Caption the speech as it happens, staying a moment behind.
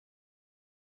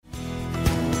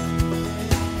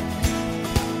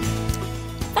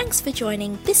Thanks for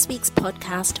joining this week's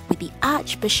podcast with the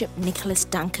Archbishop Nicholas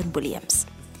Duncan Williams.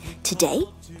 Today,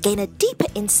 gain a deeper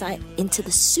insight into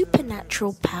the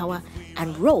supernatural power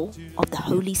and role of the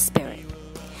Holy Spirit.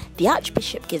 The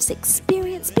Archbishop gives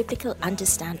experienced biblical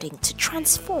understanding to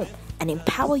transform and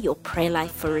empower your prayer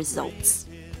life for results.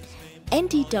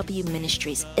 NDW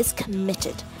Ministries is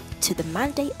committed to the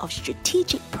mandate of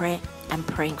strategic prayer and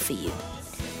praying for you.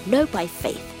 Know by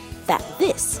faith that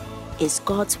this is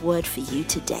God's word for you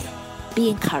today.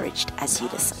 Be encouraged as you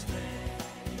listen.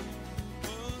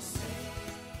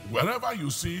 Wherever you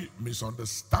see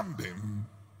misunderstanding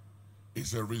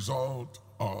is a result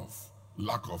of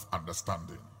lack of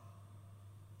understanding.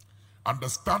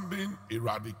 Understanding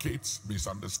eradicates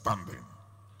misunderstanding.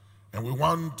 And we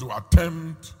want to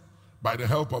attempt, by the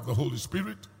help of the Holy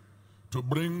Spirit, to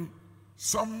bring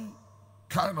some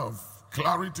kind of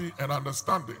clarity and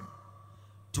understanding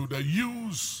to the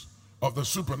use of the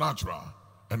supernatural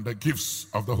and the gifts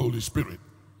of the Holy Spirit.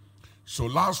 So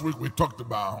last week we talked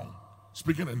about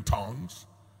speaking in tongues,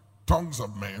 tongues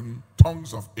of men,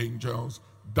 tongues of angels,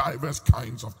 diverse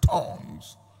kinds of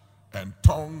tongues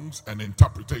and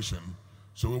interpretation.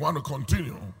 So we want to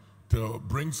continue to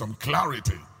bring some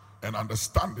clarity and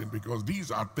understanding, because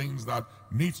these are things that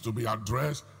needs to be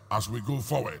addressed as we go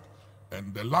forward.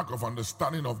 And the lack of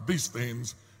understanding of these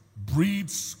things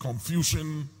breeds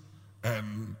confusion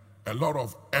and a lot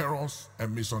of errors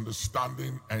and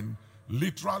misunderstanding, and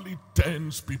literally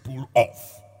turns people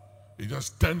off. It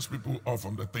just turns people off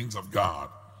from the things of God.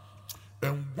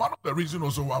 And one of the reasons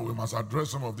also why we must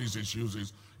address some of these issues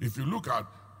is, if you look at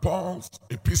Paul's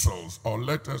epistles or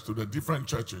letters to the different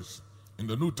churches in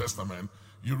the New Testament,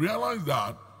 you realize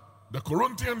that the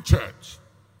Corinthian church,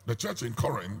 the church in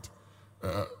Corinth,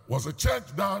 was a church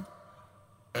that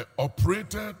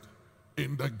operated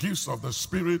in the gifts of the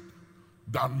Spirit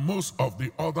than most of the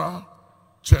other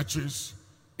churches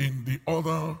in the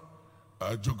other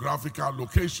geographical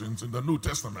locations in the New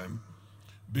Testament.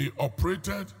 They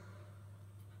operated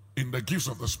in the gifts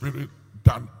of the Spirit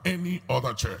than any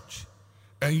other church.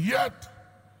 And yet,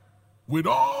 with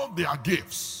all their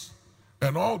gifts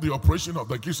and all the operation of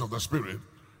the gifts of the Spirit,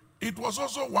 it was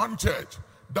also one church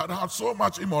that had so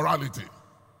much immorality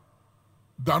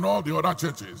than all the other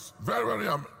churches. Very,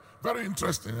 very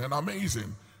interesting and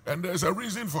amazing. And there's a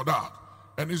reason for that.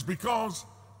 And it's because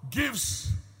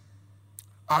gifts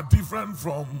are different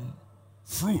from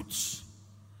fruits,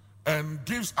 and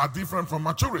gifts are different from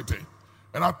maturity.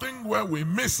 And I think where we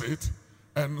miss it,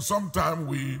 and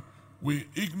sometimes we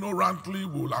ignorantly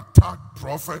will attack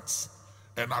prophets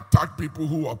and attack people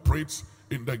who operate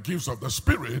in the gifts of the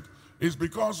Spirit, is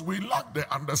because we lack the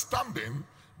understanding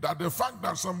that the fact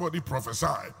that somebody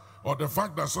prophesied, or the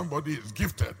fact that somebody is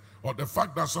gifted, or the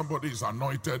fact that somebody is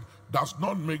anointed does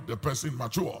not make the person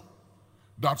mature.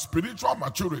 That spiritual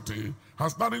maturity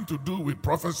has nothing to do with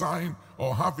prophesying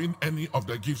or having any of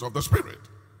the gifts of the Spirit.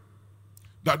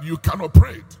 That you can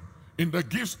operate in the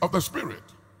gifts of the Spirit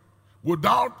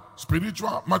without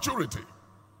spiritual maturity.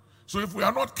 So if we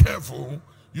are not careful,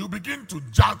 you begin to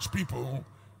judge people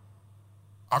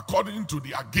according to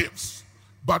their gifts.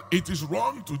 But it is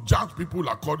wrong to judge people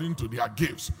according to their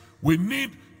gifts. We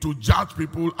need to judge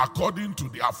people according to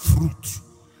their fruit.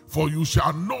 For you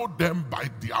shall know them by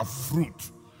their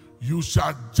fruit. You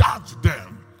shall judge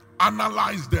them,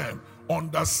 analyze them,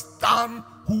 understand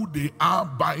who they are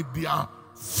by their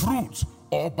fruit,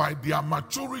 or by their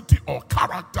maturity or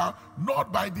character,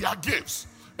 not by their gifts.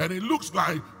 And it looks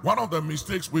like one of the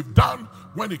mistakes we've done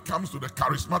when it comes to the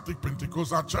charismatic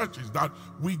Pentecostal church is that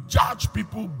we judge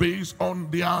people based on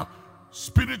their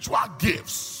spiritual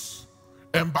gifts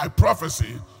and by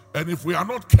prophecy. And if we are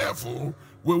not careful,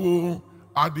 we will,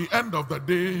 at the end of the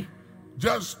day,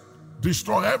 just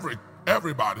destroy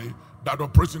everybody that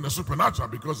operates in the supernatural.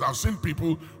 Because I've seen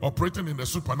people operating in the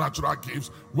supernatural gifts,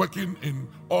 working in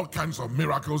all kinds of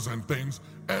miracles and things,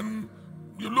 and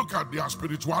you look at their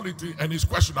spirituality and it's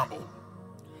questionable.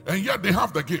 And yet they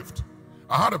have the gift.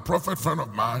 I had a prophet friend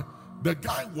of mine. The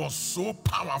guy was so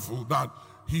powerful that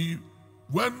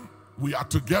when we are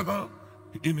together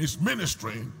in his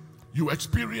ministry, you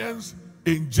experience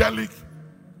angelic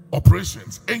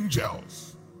operations,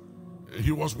 angels.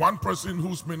 He was one person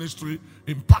whose ministry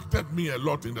impacted me a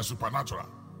lot in the supernatural.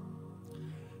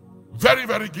 Very,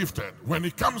 very gifted. When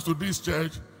it comes to this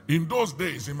church, in those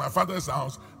days, in my father's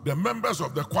house, the members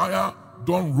of the choir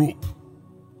don't rope.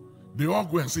 They all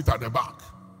go and sit at the back.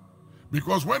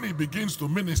 Because when he begins to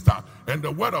minister and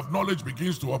the word of knowledge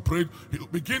begins to operate, he'll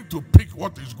begin to pick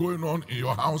what is going on in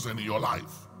your house and in your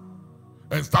life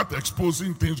and start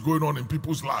exposing things going on in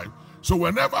people's life. So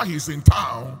whenever he's in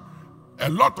town, a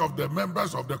lot of the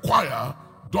members of the choir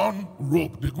don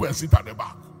rope, they go and sit at the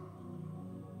back.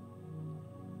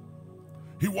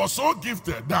 He was so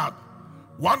gifted that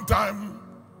one time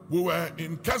we were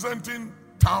in Kensington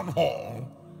Town Hall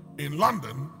in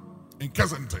London, in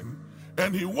Kensington,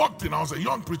 and he walked in. I was a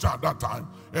young preacher at that time,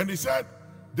 and he said,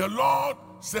 the Lord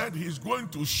said he's going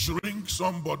to shrink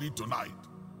somebody tonight.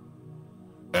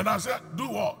 And I said, do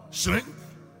what? Shrink?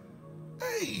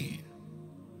 Hey,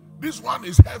 this one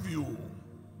is heavy.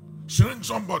 Shrink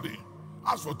somebody.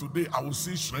 As for today, I will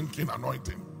see shrinking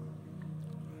anointing.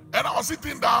 And I was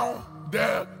sitting down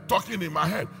there talking in my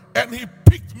head, and he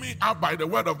picked me up by the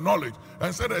word of knowledge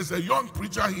and said, there's a young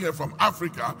preacher here from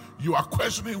Africa, you are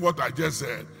questioning what I just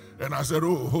said. And I said,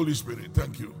 oh, Holy Spirit,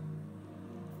 thank you.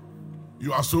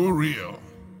 You are so real.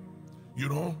 You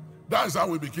know, that's how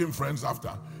we became friends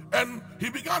after. And he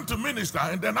began to minister,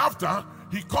 and then after,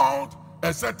 he called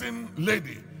a certain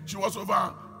lady. She was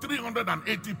over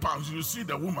 380 pounds. You see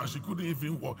the woman, she couldn't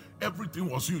even walk. Everything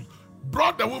was huge.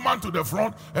 Brought the woman to the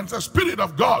front and said, Spirit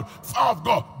of God, fire of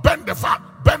God, bend the fat,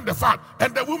 bend the fat.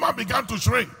 And the woman began to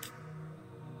shrink.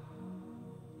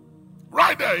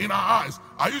 Right there in our eyes.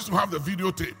 I used to have the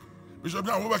videotape. Bishop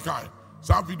Jan Wobekai,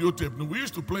 some videotape. We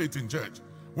used to play it in church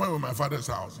when we were at my father's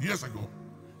house years ago.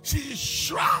 She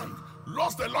shrank,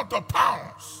 lost a lot of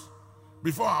pounds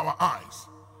before our eyes.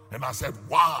 And I said,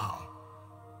 wow.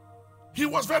 He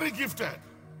was very gifted.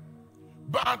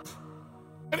 But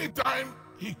anytime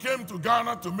he came to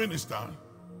Ghana to minister,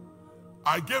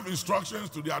 I gave instructions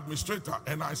to the administrator,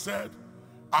 and I said,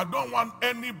 I don't want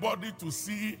anybody to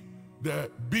see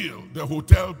the bill, the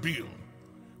hotel bill.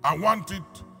 I want it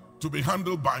to be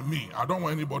handled by me. I don't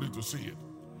want anybody to see it.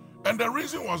 And the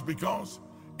reason was because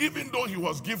even though he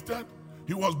was gifted,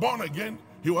 he was born again,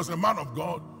 he was a man of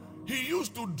God, he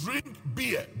used to drink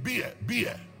beer.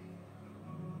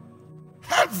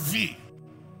 Heavy.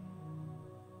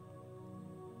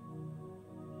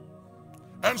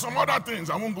 And some other things,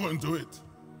 I won't go into it.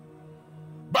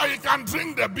 But he can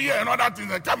drink the beer and other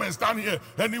things and come and stand here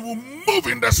and he will move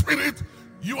in the spirit.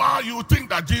 You think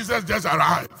that Jesus just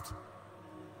arrived.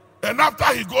 And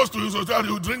after he goes to his hotel,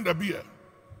 he will drink the beer.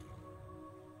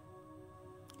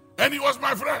 And he was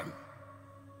my friend.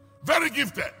 Very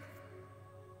gifted.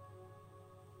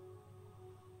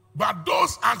 But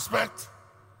those aspects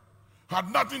had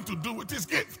nothing to do with his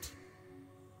gift.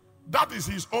 That is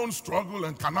his own struggle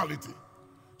and carnality.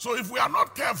 So if we are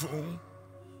not careful,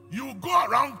 you go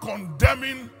around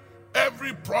condemning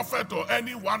every prophet or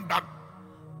anyone that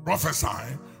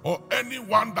prophesies or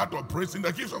anyone that operates in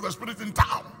the gifts of the Spirit in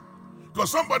town.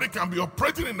 Because somebody can be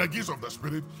operating in the gifts of the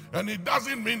Spirit and it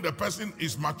doesn't mean the person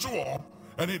is mature,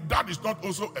 and that is not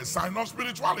also a sign of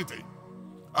spirituality.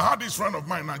 I had this friend of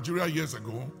mine in Nigeria years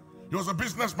ago. He was a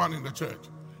businessman in the church.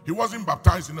 He wasn't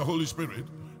baptized in the Holy Spirit,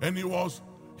 and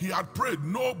he had prayed.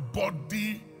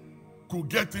 Nobody could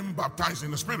get him baptized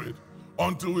in the Spirit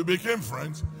until we became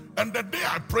friends. And the day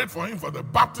I prayed for him for the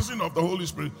baptism of the Holy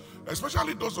Spirit,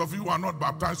 especially those of you who are not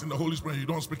baptized in the Holy Spirit, you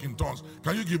don't speak in tongues,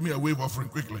 can you give me a wave offering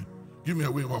quickly? Give me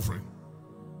a wave offering.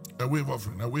 A wave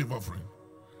offering, a wave offering.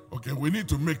 Okay, we need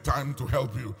to make time to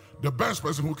help you. The best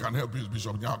person who can help you is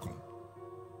Bishop Nyako.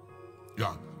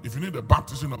 Yeah, if you need the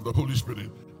baptism of the Holy Spirit,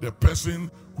 the person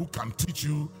who can teach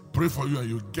you, pray for you, and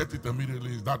you get it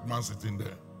immediately is that man sitting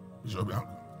there, Bishop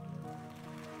Nyako.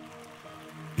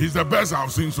 He's the best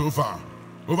I've seen so far.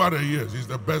 Over the years, he's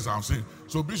the best I've seen.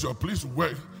 So, Bishop, please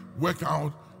work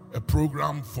out a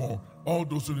program for all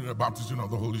those who need the baptism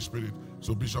of the Holy Spirit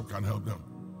so Bishop can help them.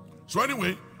 So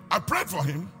anyway, I prayed for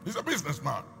him. He's a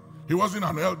businessman. He wasn't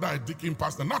an elder, a deacon,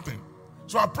 pastor, nothing.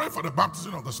 So I prayed for the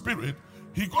baptism of the Spirit.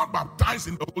 He got baptized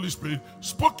in the Holy Spirit,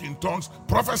 spoke in tongues,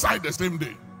 prophesied the same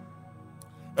day.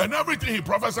 And everything he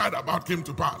prophesied about came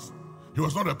to pass. He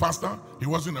was not a pastor, he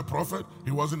wasn't a prophet,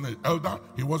 he wasn't an elder,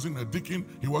 he wasn't a deacon,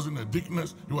 he wasn't a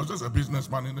deaconess, he was just a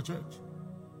businessman in the church.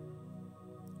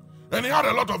 And he had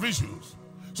a lot of issues.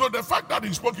 So the fact that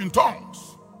he spoke in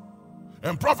tongues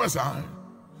and prophesied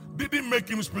didn't make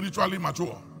him spiritually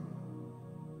mature.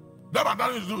 That had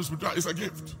nothing to do with spirituality, it's a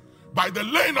gift. By the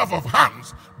laying off of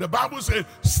hands, the Bible says,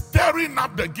 stirring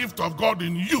up the gift of God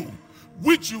in you,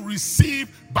 which you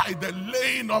receive by the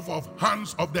laying off of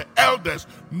hands of the elders,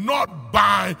 not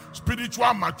by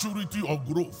spiritual maturity or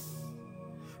growth.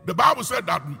 The Bible said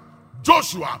that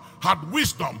Joshua had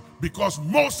wisdom because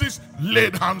Moses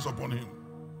laid hands upon him.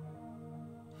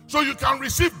 So you can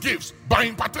receive gifts by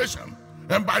impartation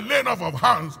and by laying off of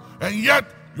hands, and yet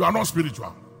you are not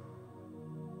spiritual.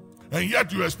 And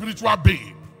yet you are a spiritual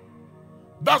babe.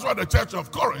 That's why the church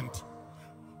of Corinth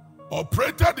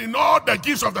operated in all the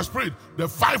gifts of the Spirit, the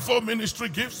fivefold ministry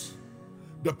gifts,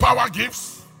 the power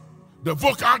gifts, the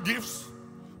vocal gifts,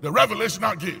 the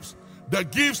revelational gifts, the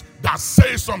gifts that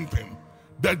say something,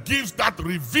 the gifts that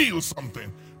reveal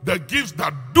something, the gifts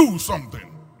that do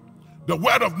something, the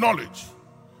word of knowledge,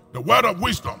 the word of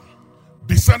wisdom,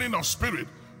 discerning of spirit,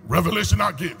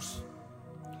 revelational gifts,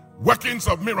 workings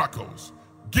of miracles,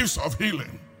 gifts of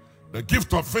healing, the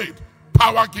gift of faith,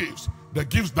 power gifts, the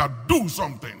gifts that do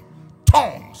something,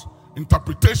 tongues,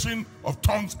 interpretation of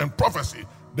tongues and prophecy,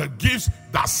 the gifts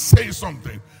that say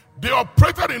something. They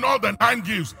operated in all the 9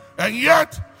 gifts, and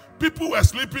yet people were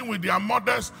sleeping with their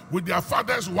mothers, with their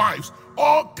fathers' wives.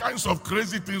 All kinds of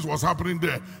crazy things was happening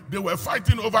there. They were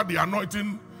fighting over the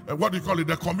anointing,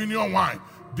 the communion wine.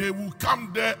 They will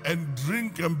come there and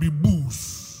drink and be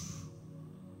booze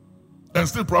and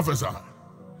still prophesy.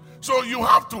 So you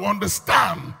have to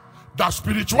understand that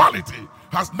spirituality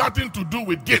has nothing to do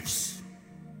with gifts.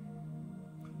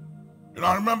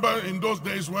 I remember in those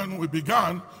days when we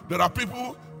began, there are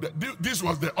people, this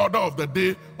was the order of the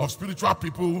day of spiritual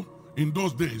people in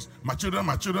those days. My children,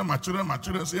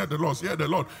 say, hear the Lord,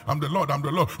 I'm the Lord. My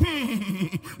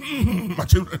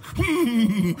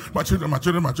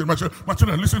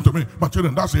children, listen to me. My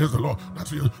children, that's here's the Lord. That's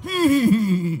here's.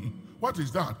 What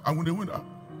is that? And when they went up,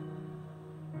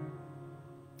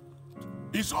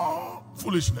 it's all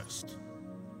foolishness.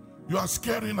 You are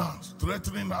scaring us,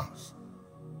 threatening us,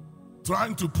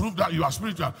 trying to prove that you are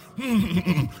spiritual.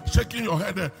 Shaking your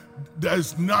head.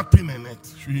 There's nothing in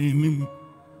it.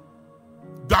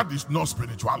 That is not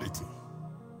spirituality.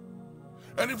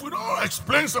 And if we don't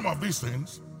explain some of these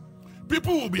things,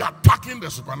 people will be attacking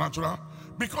the supernatural,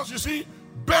 because you see,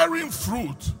 bearing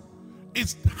fruit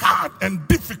is hard and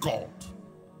difficult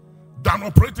than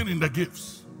operating in the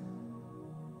gifts.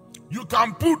 You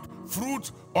can put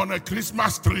fruit on a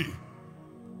Christmas tree,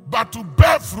 but to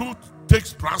bear fruit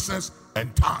takes process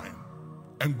and time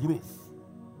and growth.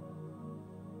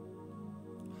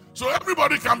 So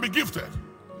everybody can be gifted.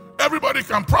 Everybody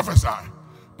can prophesy.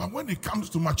 But when it comes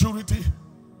to maturity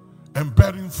and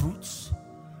bearing fruits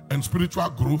and spiritual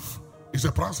growth, it's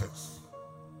a process.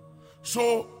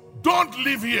 So don't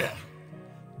live here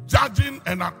judging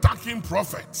and attacking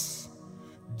prophets,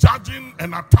 judging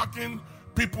and attacking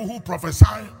people who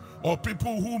prophesy or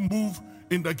people who move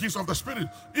in the gifts of the Spirit.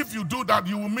 If you do that,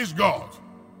 you will miss God.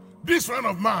 This friend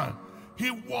of mine,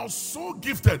 he was so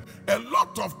gifted. A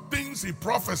lot of things he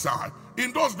prophesied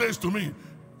in those days to me.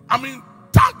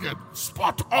 Target,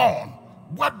 spot on,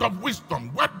 word of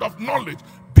wisdom, word of knowledge,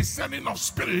 discerning of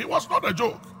spirit. He was not a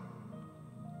joke.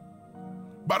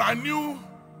 But I knew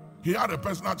he had a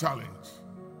personal challenge.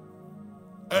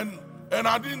 And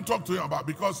I didn't talk to him about it,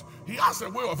 because he has a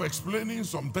way of explaining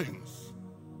some things.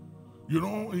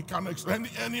 He can explain,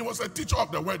 and he was a teacher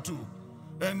of the word too.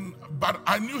 But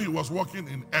I knew he was walking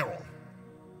in error,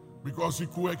 because he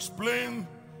could explain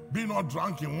be not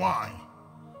drunk in wine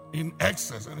in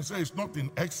excess. And he said it's not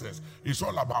in excess. It's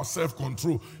all about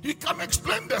self-control. He can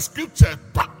explain the scripture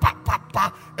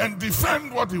and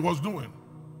defend what he was doing.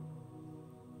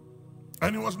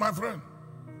 And he was my friend.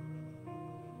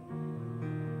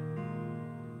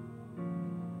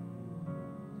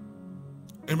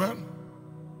 Amen.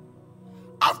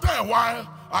 After a while,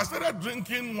 I started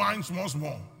drinking wine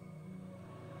small.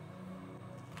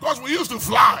 Because we used to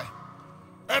fly.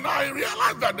 And I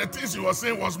realized that the things he was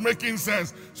saying was making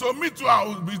sense. So me too, I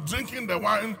would be drinking the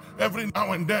wine every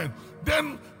now and then.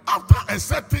 Then after a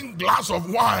certain glass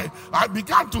of wine, I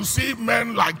began to see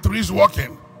men like trees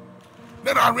walking.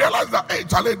 Then I realized that, hey,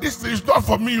 Charlie, this is not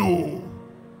for me.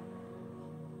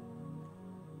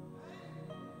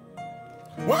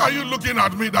 Why are you looking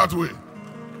at me that way?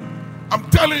 I'm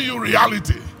telling you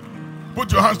reality.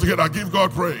 Put your hands together. Give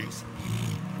God praise.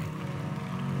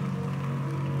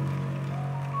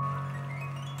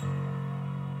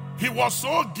 He was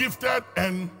so gifted,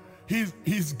 and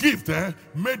his gift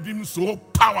made him so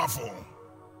powerful.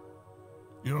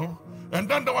 And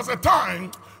then there was a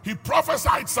time he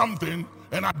prophesied something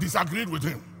and I disagreed with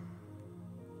him.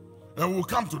 And we'll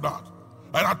come to that.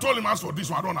 And I told him, as for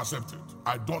this one, I don't accept it.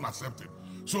 I don't accept it.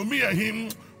 So me and him,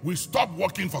 we stopped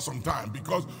working for some time,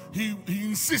 because he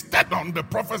insisted on the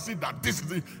prophecy that this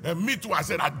is it. And me too, I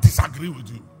said, I disagree with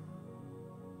you.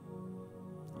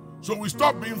 So we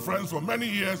stopped being friends for many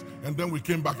years, and then we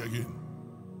came back again.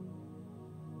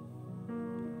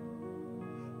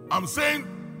 I'm saying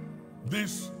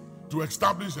this to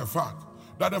establish a fact,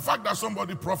 that the fact that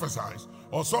somebody prophesies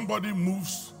or somebody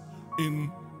moves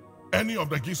in any of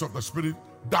the gifts of the Spirit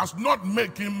does not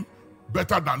make him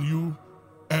better than you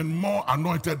and more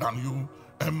anointed than you,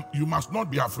 and you must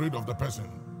not be afraid of the person.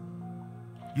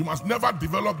 You must never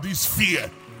develop this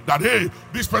fear that, hey,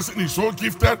 this person is so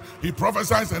gifted, he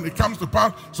prophesies and it comes to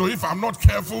pass. So if I'm not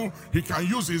careful, he can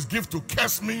use his gift to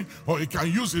curse me, or he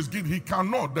can use his gift. He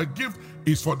cannot. The gift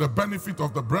is for the benefit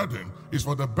of the brethren. It's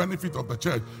for the benefit of the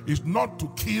church. It's not to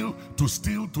kill, to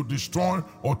steal, to destroy,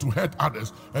 or to hurt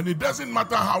others. And it doesn't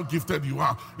matter how gifted you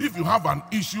are. If you have an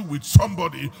issue with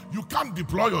somebody, you can't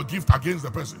deploy your gift against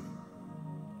the person.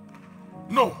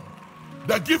 No.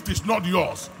 The gift is not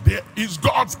yours. It's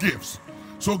God's gifts.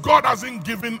 So God hasn't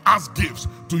given us gifts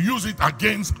to use it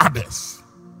against others.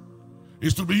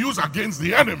 It's to be used against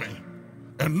the enemy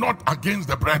and not against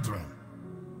the brethren.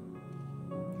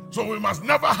 So we must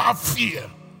never have fear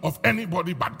of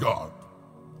anybody but God.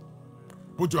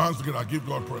 Put your hands together. Give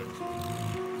God praise.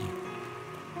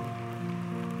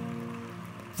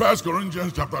 1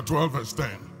 Corinthians chapter 12 verse 10.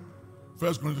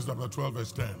 1 Corinthians chapter 12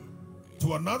 verse 10.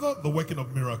 To another, the working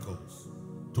of miracles.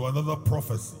 To another,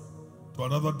 prophecy. To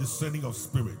another, discerning of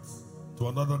spirits. To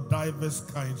another, diverse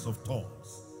kinds of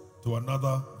tongues. To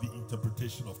another, the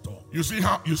interpretation of tongues. You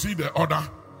see the order?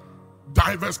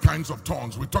 Diverse kinds of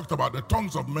tongues. We talked about the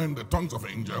tongues of men, the tongues of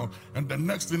angels, and the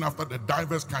next thing after the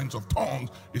diverse kinds of tongues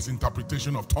is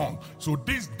interpretation of tongues. So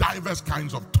these diverse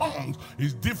kinds of tongues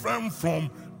is different from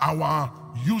our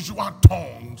usual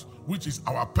tongues, which is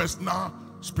our personal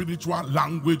spiritual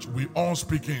language we all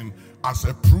speak in, as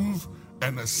a proof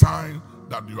and a sign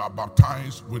that you are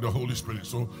baptized with the Holy Spirit.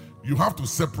 So you have to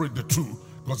separate the two,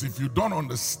 because if you don't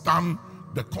understand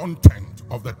the content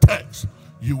of the text,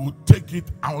 you will take it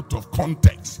out of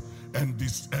context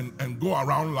and go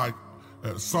around like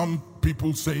some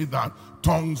people say that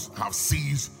tongues have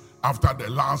ceased after the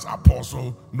last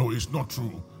apostle. No, it's not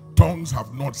true. Tongues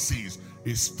have not ceased.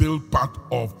 It's still part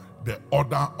of the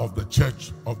order of the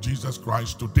church of Jesus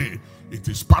Christ today. It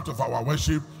is part of our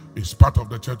worship. It's part of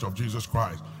the church of Jesus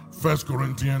Christ. 1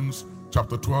 Corinthians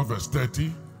chapter 12 verse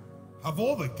 30. Have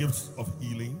all the gifts of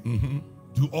healing.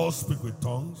 Do all speak with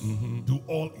tongues? Do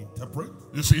all interpret?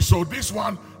 You see, so this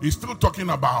one is still talking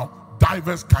about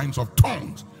diverse kinds of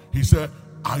tongues. He said,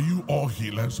 are you all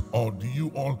healers, or do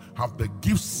you all have the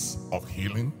gifts of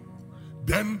healing?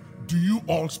 Then do you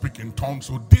all speak in tongues?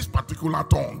 So this particular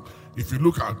tongue, if you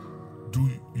look at, do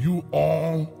you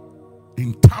all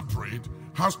interpret,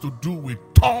 has to do with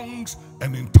tongues,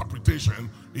 and interpretation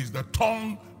is the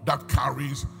tongue that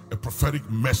carries a prophetic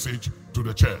message to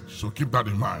the church. So keep that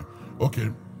in mind.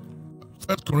 Okay,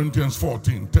 1 Corinthians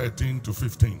 14, 13 to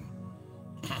 15.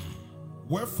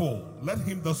 Wherefore, let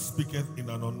him that speaketh in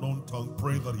an unknown tongue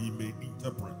pray that he may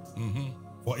interpret.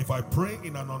 For if I pray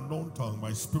in an unknown tongue,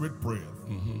 my spirit prayeth,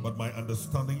 but my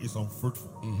understanding is unfruitful.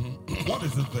 What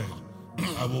is it then?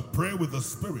 I will pray with the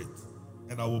spirit,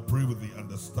 and I will pray with the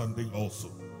understanding also.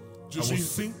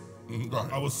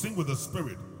 I will sing with the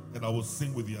spirit, and I will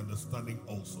sing with the understanding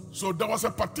also. So there was a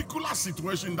particular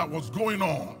situation that was going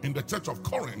on in the church of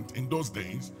Corinth in those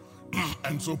days.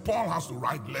 And so Paul has to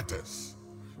write letters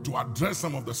to address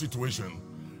some of the situation.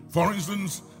 For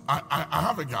instance, I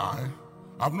have a guy,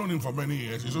 I've known him for many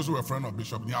years. He's also a friend of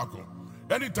Bishop Nyako.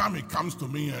 Anytime he comes to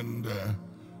me and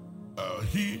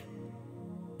he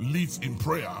leads in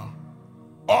prayer,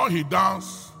 all he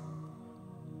does,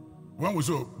 when we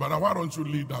say, but why don't you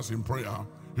lead us in prayer?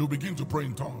 He'll begin to pray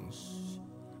in tongues.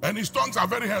 And his tongues are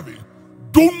very heavy.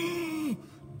 Dum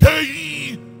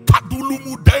dei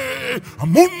kadulumude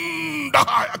amunda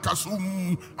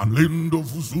akasum amlendo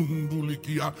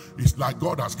fuzundulikia. It's like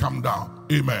God has come down.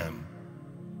 Amen.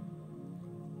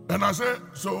 And I said,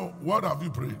 so what have you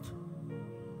prayed?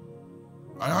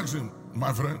 I asked him,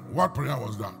 my friend, what prayer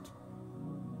was that?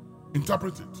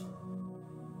 Interpret it.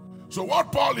 So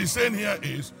what Paul is saying here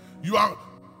is,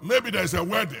 maybe there's a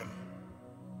wedding,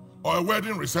 or a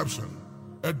wedding reception,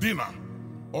 a dinner,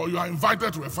 or you are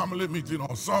invited to a family meeting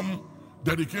or some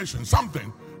dedication,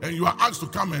 something, and you are asked to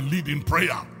come and lead in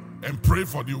prayer and pray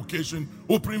for the occasion,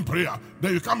 opening prayer.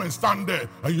 Then you come and stand there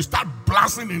and you start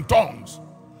blasting in tongues.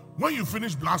 When you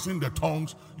finish blasting the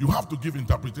tongues, you have to give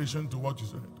interpretation to what you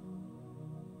said.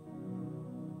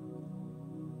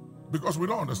 Because we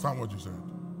don't understand what you said.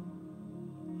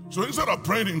 So instead of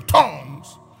praying in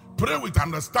tongues, pray with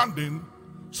understanding,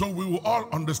 so we will all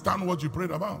understand what you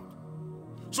prayed about.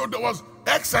 So there was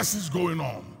excesses going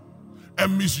on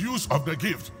and misuse of the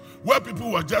gift, where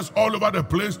people were just all over the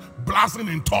place blasting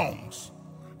in tongues.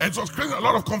 And it was creating a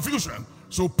lot of confusion.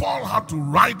 So Paul had to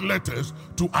write letters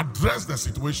to address the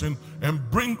situation and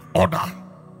bring order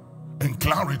and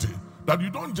clarity. That you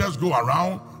don't just go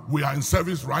around, we are in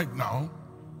service right now,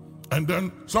 and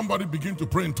then somebody begins to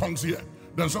pray in tongues here.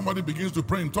 Then somebody begins to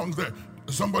pray in tongues there.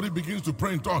 Somebody begins to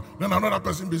pray in tongues. Then another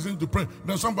person begins to pray.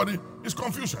 Then somebody, it's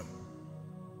confusion.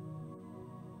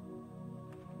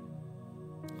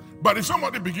 But if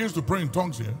somebody begins to pray in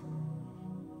tongues here,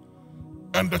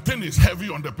 and the thing is heavy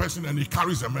on the person and he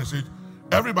carries a message,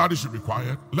 everybody should be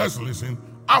quiet. Let's listen.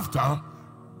 After,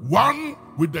 one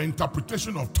with the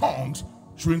interpretation of tongues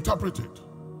should interpret it.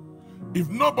 If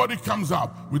nobody comes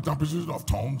up with interpretation of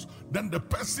tongues, then the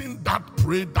person that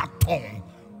prayed that tongue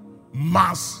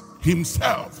must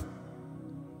himself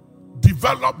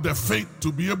develop the faith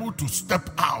to be able to step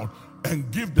out and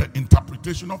give the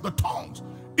interpretation of the tongues.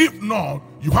 If not,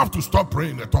 you have to stop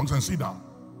praying the tongues and sit down.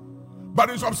 But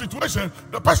in some situations,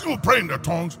 the person who prays in the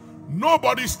tongues,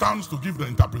 nobody stands to give the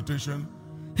interpretation.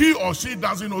 He or she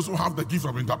doesn't also have the gift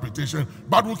of interpretation,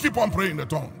 but will keep on praying in the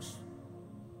tongues.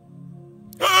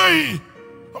 Hey!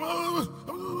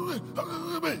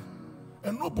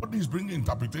 And nobody is bringing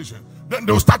interpretation. Then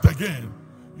they'll start again.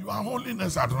 You are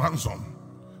holiness at ransom.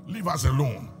 Leave us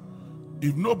alone.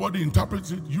 If nobody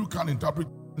interprets it, you can interpret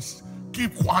it.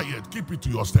 Keep quiet. Keep it to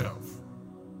yourself.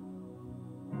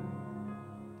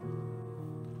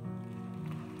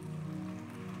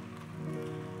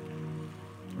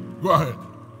 Go ahead.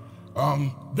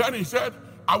 Then he said,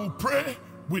 I will pray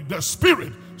with the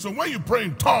Spirit. So when you pray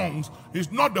in tongues,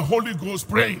 it's not the Holy Ghost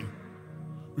praying.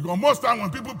 Because most times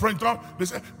when people pray in tongues, they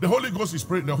say, the Holy Ghost is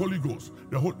praying. The Holy Ghost.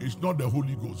 It's not the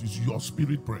Holy Ghost. It's your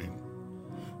spirit praying.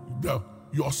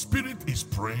 Your spirit is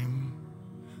praying.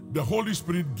 The Holy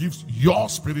Spirit gives your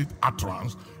spirit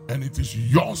utterance, and it is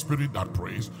your spirit that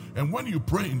prays. And when you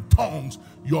pray in tongues,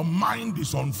 your mind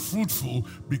is unfruitful,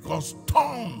 because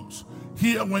tongues,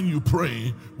 here when you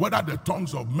pray, whether the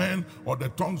tongues of men or the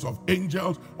tongues of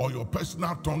angels or your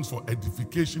personal tongues for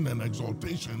edification and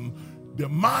exaltation, the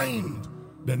mind,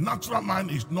 the natural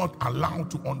mind is not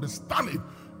allowed to understand it,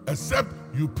 except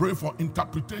you pray for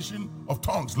interpretation of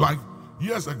tongues. Like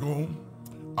years ago,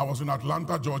 I was in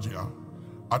Atlanta, Georgia,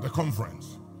 at a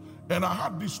conference, and I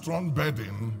had this strong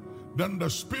burden. Then the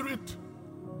Spirit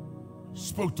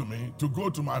spoke to me to go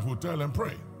to my hotel and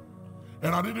pray.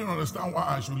 And I didn't understand why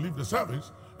I should leave the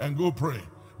service and go pray.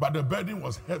 But the burden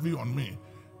was heavy on me.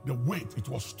 The weight, it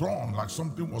was strong, like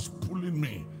something was pulling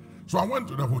me. So I went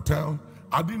to the hotel.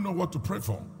 I didn't know what to pray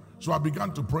for. So I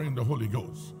began to pray in the Holy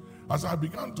Ghost. As I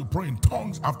began to pray in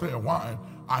tongues, after a while,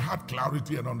 I had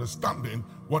clarity and understanding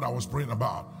what I was praying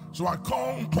about. So I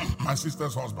called my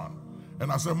sister's husband,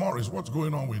 and I said, Morris, what's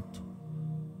going on with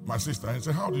my sister? And he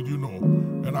said, how did you know?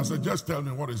 And I said, just tell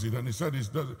me, what is it? And he said,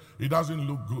 it doesn't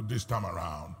look good this time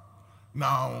around.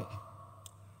 Now,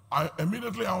 I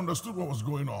immediately understood what was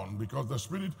going on, because the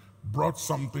Spirit brought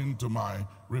something to my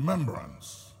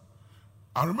remembrance.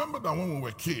 I remember that when we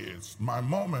were kids, my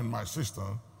mom and my sister,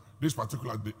 this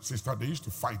particular sister, they used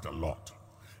to fight a lot.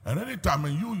 And anytime,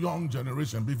 in you young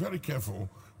generation, be very careful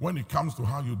when it comes to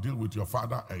how you deal with your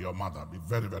father and your mother. Be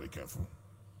very, very careful.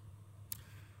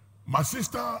 My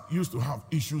sister used to have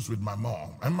issues with my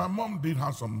mom, and my mom did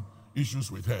have some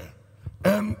issues with her.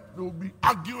 And they will be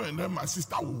arguing, and then my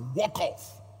sister will walk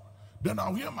off. Then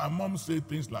I'll hear my mom say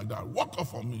things like that, walk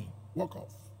off on me, walk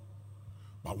off.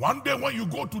 But one day when you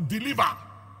go to deliver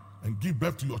and give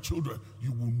birth to your children,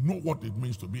 you will know what it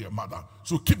means to be a mother.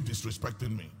 So keep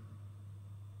disrespecting me.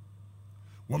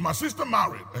 When my sister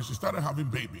married and she started having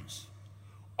babies,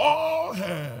 all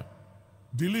her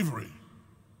delivery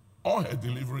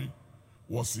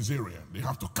was cesarean. They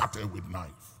have to cut her with knife.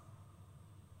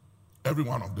 Every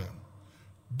one of them.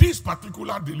 This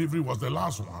particular delivery was the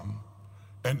last one,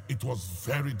 and it was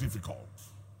very difficult.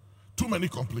 Too many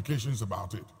complications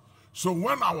about it. So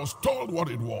when I was told what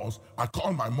it was, I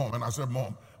called my mom and I said,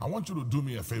 Mom, I want you to do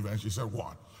me a favor. And she said,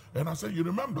 what? And I said, you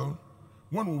remember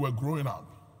when we were growing up,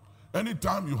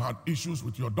 anytime you had issues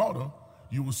with your daughter,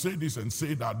 you would say this and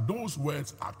say that those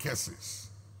words are curses.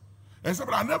 And said,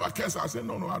 but I never curse her. I said,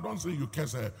 no, I don't say you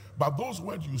curse her. But those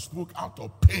words you spoke out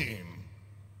of pain,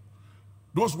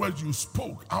 those words you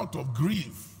spoke out of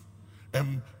grief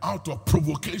and out of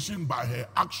provocation by her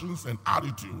actions and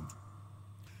attitude,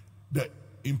 the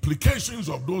implications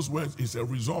of those words is a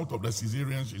result of the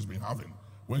cesarean she's been having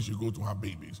when she goes to have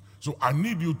babies. So I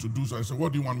need you to do so. I said,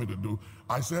 what do you want me to do?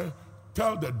 I said,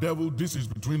 tell the devil this is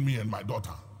between me and my daughter,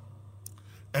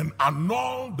 and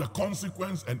annul the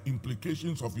consequence and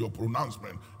implications of your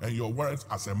pronouncement and your words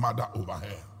as a mother over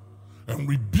her, and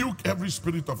rebuke every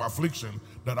spirit of affliction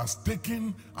that has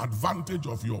taken advantage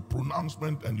of your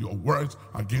pronouncement and your words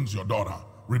against your daughter.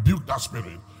 Rebuke that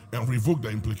spirit and revoke the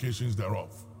implications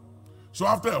thereof. So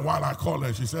after a while, I called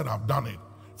her. She said, I've done it.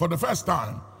 For the first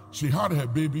time, she had her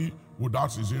baby without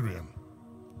cesarean,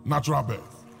 natural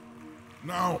birth.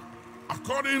 Now,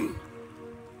 according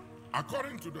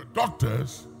to the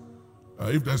doctors,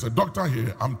 if there's a doctor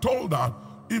here, I'm told that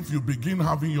if you begin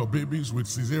having your babies with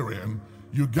cesarean,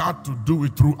 you got to do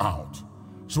it throughout.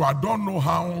 So I don't know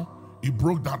how he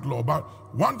broke that law. But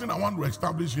one thing I want to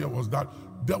establish here was that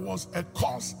there was a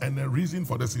cause and a reason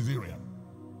for the cesarean.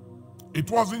 It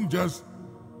wasn't just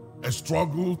a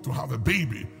struggle to have a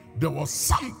baby. There was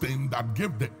something that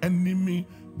gave the enemy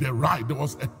the right. There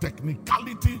was a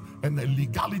technicality and a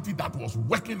legality that was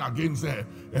working against her,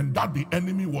 and that the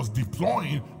enemy was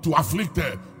deploying to afflict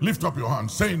her. Lift up your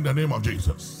hand, say in the name of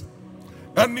Jesus.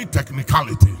 Any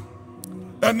technicality,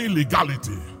 any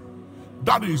legality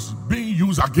that is being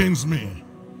used against me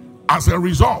as a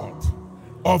result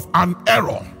of an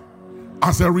error,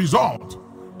 as a result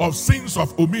of sins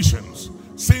of omissions,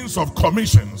 sins of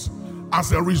commissions,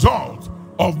 as a result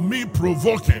of me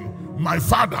provoking my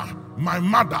father, my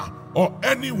mother, or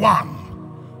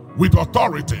anyone with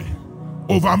authority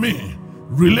over me,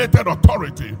 related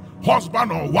authority,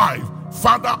 husband or wife,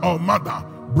 father or mother,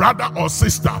 brother or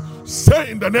sister,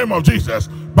 say in the name of Jesus,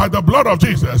 by the blood of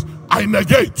Jesus, I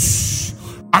negate,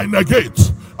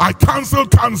 I cancel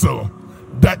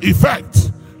the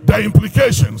effect, the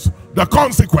implications, the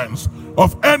consequence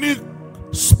of any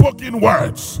spoken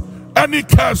words, any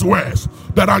curse words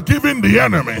that are giving the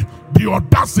enemy the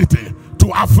audacity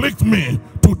to afflict me,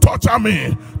 to torture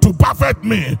me, to buffet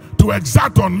me, to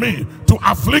exact on me, to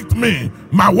afflict me,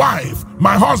 my wife,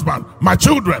 my husband, my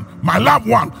children, my loved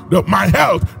one, my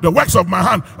health, the works of my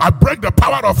hand. I break the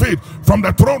power of it from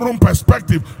the throne room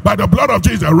perspective by the blood of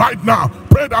Jesus right now.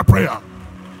 Pray that prayer.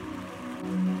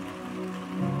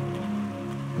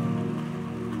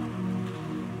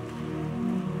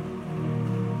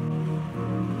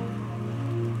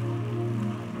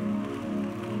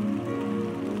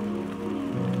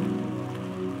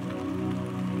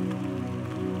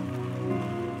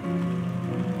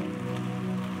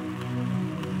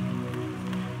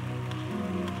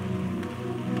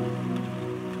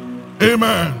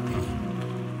 Amen.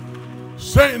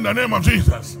 Say in the name of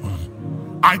Jesus,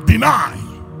 I deny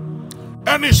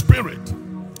any spirit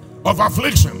of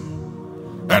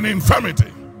affliction and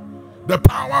infirmity the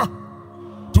power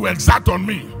to exact on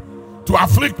me, to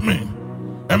afflict me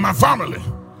and my family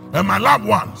and my loved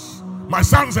ones, my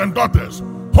sons and daughters,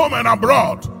 home and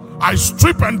abroad. I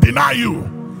strip and deny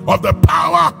you of the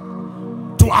power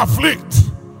to afflict,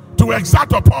 to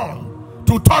exact upon,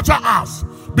 to torture us.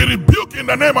 Be rebuked in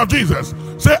the name of Jesus.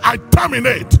 Say, I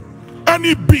terminate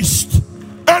any beast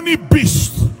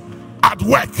at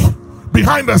work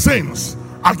behind the scenes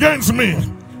against me,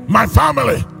 my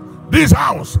family, this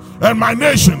house, and my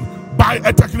nation by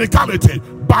a technicality,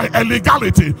 by a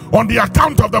legality, on the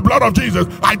account of the blood of Jesus.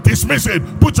 I dismiss it.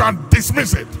 Put your hand,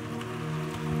 dismiss it.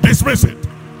 Dismiss it.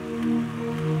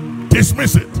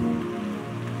 Dismiss it.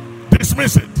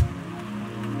 Dismiss it.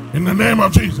 In the name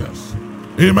of Jesus.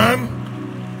 Amen.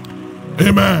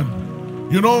 Amen.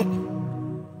 You know,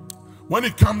 when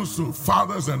it comes to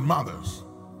fathers and mothers,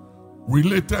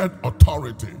 related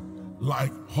authority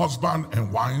like husband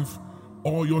and wife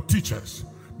or your teachers,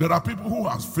 there are people who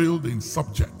have failed in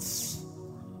subjects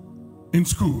in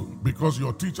school because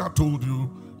your teacher told you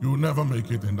will never make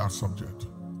it in that subject.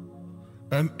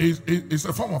 And it's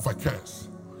a form of a curse.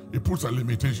 It puts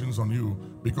limitations on you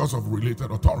because of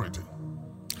related authority.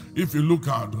 If you look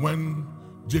at when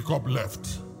Jacob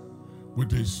left with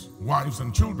his wives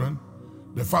and children,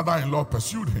 the father-in-law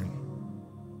pursued him.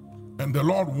 And the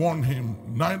Lord warned him,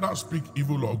 neither speak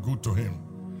evil or good to him.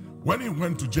 When he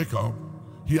went to Jacob,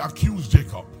 he accused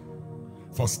Jacob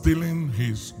for stealing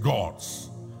his gods,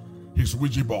 his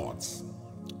Ouija boards.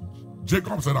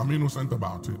 Jacob said, I'm innocent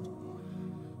about it.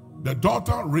 The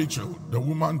daughter Rachel, the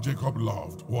woman Jacob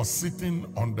loved, was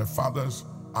sitting on the father's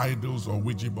idols or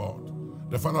Ouija board.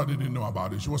 The father didn't know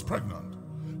about it. She was pregnant.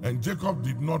 And Jacob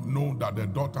did not know that the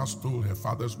daughter stole her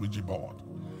father's Ouija board.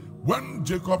 When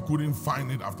Jacob couldn't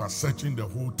find it after searching the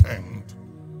whole tent,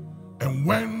 and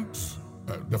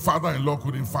the father-in-law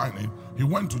couldn't find it, he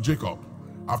went to Jacob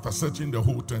after searching the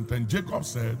whole tent. And Jacob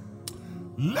said,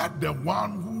 let the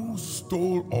one who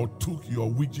stole or took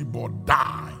your Ouija board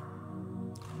die.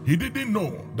 He didn't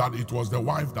know that it was the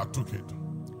wife that took it.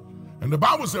 And the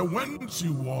Bible said when she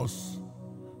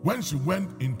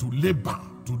went into labor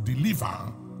to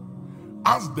deliver,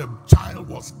 as the child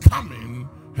was coming,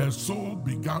 her soul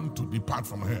began to depart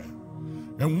from her.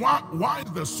 And while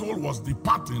the soul was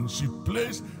departing, she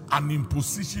placed an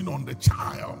imposition on the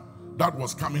child that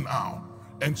was coming out.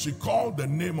 And she called the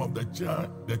name of the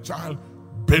child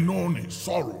Benoni,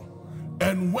 sorrow.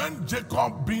 And when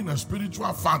Jacob, being a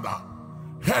spiritual father,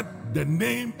 heard the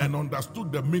name and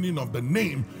understood the meaning of the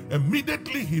name,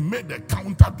 immediately he made a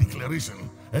counter declaration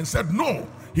and said, no,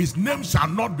 his name shall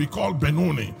not be called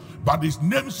Benoni, but his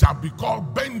name shall be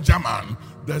called Benjamin,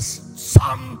 the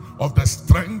son of the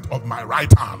strength of my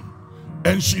right hand.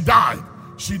 And she died.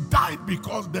 She died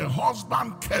because the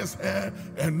husband cursed her,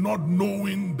 and not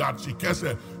knowing that she cursed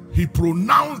her, he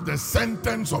pronounced the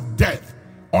sentence of death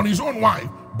on his own wife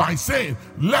by saying,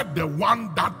 let the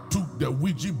one that took the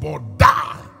Ouija board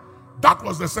die. That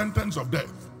was the sentence of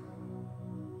death.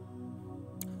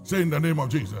 Say, in the name of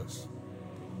Jesus,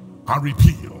 I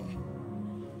repeal.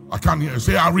 I can't hear you.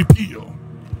 Say, I repeal,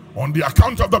 on the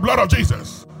account of the blood of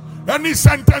Jesus, any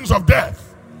sentence of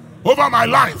death over my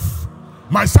life,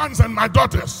 my sons and my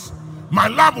daughters, my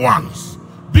loved ones,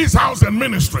 this house and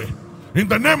ministry, in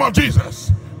the name of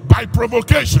Jesus, by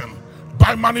provocation,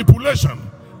 by manipulation,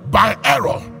 by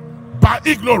error, by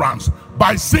ignorance,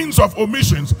 by sins of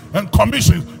omissions and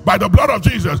commissions, by the blood of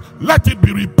Jesus, let it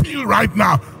be repealed right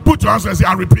now. Put your hands and say,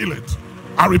 I repeal it.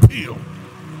 I repeal.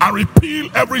 I repeal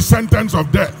every sentence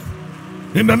of death.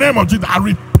 In the name of Jesus, I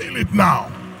repeal it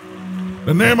now.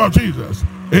 The name of Jesus.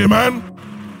 Amen.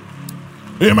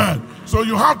 Amen. So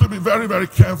you have to be very, very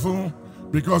careful,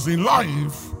 because in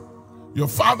life, your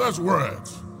father's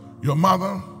words, your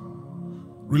mother,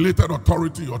 related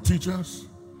authority or teachers,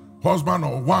 husband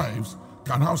or wives,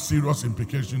 can have serious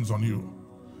implications on you.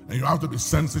 And you have to be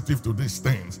sensitive to these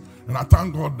things. And I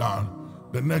thank God that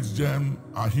the next gen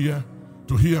are here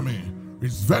to hear me.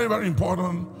 It's very, very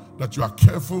important that you are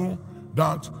careful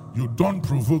that you don't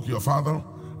provoke your father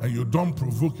and you don't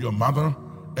provoke your mother.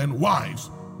 And wives,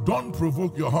 don't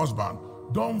provoke your husband.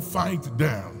 Don't fight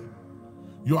them.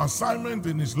 Your assignment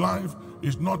in his life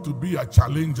is not to be a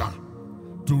challenger,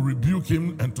 to rebuke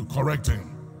him and to correct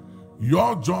him.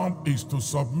 Your job is to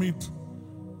submit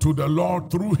to the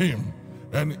Lord through him.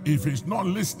 And if he's not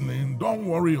listening, don't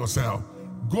worry yourself.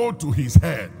 Go to his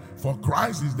head. For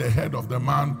Christ is the head of the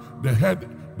man,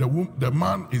 the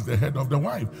man is the head of the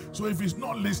wife. So if he's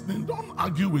not listening, don't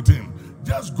argue with him.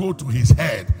 Just go to his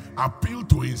head. Appeal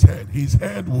to his head. His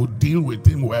head will deal with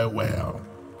him well.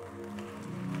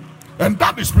 And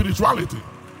that is spirituality.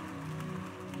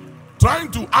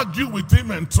 Trying to argue with him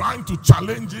and trying to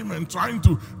challenge him and trying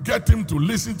to get him to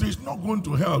listen to, it's not going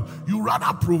to help. You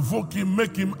rather provoke him,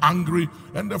 make him angry.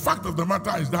 And the fact of the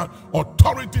matter is that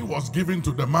authority was given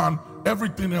to the man.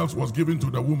 Everything else was given to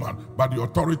the woman, but the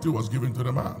authority was given to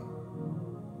the man.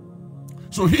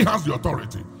 So he has the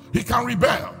authority. He can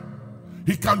rebel.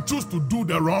 He can choose to do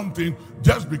the wrong thing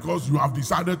just because you have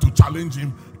decided to challenge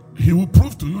him. He will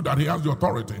prove to you that he has the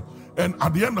authority. And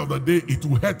at the end of the day, it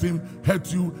will hurt him,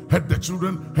 hurt you, hurt the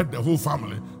children, hurt the whole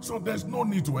family. So there's no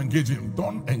need to engage him.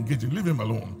 Don't engage him. Leave him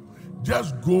alone.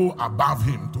 Just go above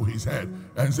him to his head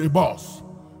and say, boss,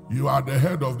 you are the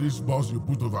head of this boss you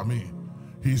put over me.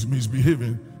 He's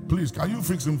misbehaving. Please, can you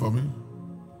fix him for me?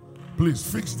 Please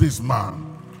fix this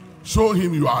man. Show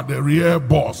him you are the real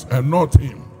boss and not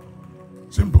him.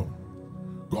 Simple.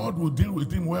 God will deal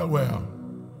with him well.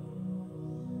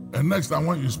 And next time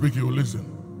when you speak, he will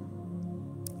listen.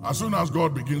 As soon as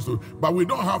God begins to, but we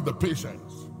don't have the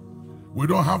patience. We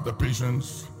don't have the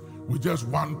patience. We just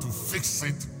want to fix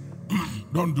it.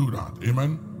 Don't do that.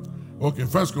 Amen. Okay,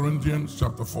 1 Corinthians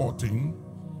chapter 14,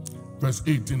 verse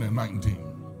 18 and 19.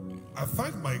 I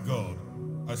thank my God,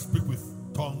 I speak with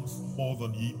tongues more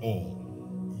than ye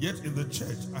all. Yet in the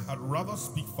church I had rather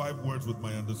speak 5 words with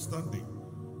my understanding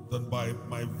than by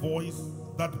my voice,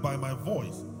 that by my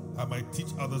voice I might teach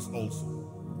others also,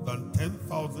 than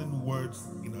 10,000 words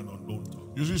in an unknown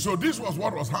tongue. You see, so this was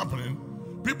what was happening.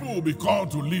 People will be called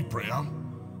to lead prayer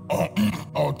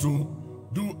or to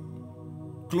do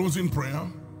closing prayer,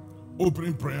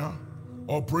 opening prayer,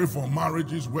 or pray for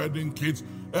marriages, wedding, kids.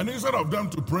 And instead of them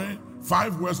to pray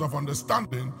 5 words of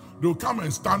understanding, they'll come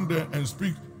and stand there and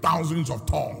speak thousands of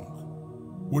tongues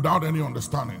without any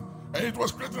understanding. And it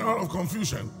was creating a lot of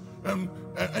confusion. And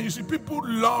you see, people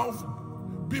love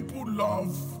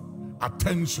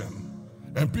attention,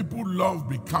 and people love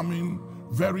becoming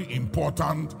very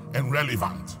important and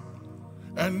relevant.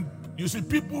 And you see,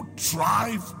 people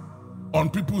thrive on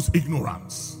people's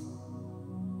ignorance.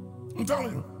 I'm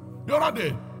telling you, the other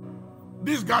day,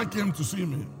 this guy came to see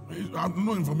me. I've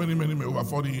known him for many, over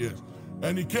 40 years.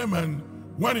 And he came, and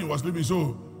when he was leaving,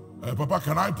 so, Papa,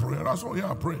 can I pray? And I said,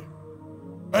 yeah, pray.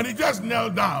 And he just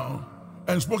knelt down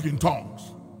and spoke in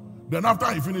tongues. Then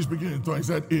after he finished speaking in tongues,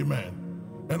 he said, amen.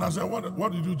 And I said,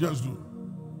 what did you just do?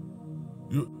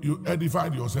 You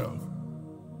edified yourself.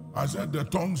 I said, the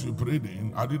tongues you prayed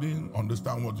in, I didn't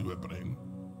understand what you were praying.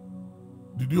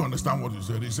 Did you understand what you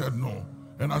said? He said, no.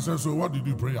 And I said, so what did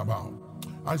you pray about?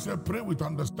 I said, pray with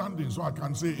understanding so I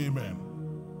can say amen.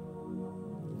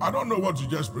 I don't know what you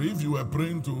just prayed. If you were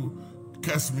praying to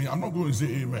curse me, I'm not going to say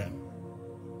amen.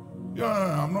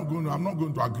 Yeah, I'm not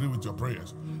going to agree with your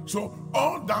prayers. So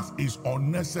all that is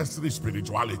unnecessary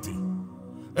spirituality.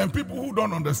 And people who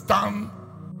don't understand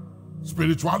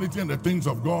spirituality and the things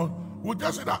of God will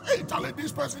just say that, hey, Charlie,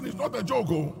 this person is not a joke.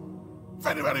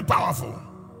 Very, very powerful.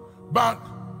 But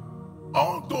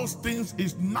all those things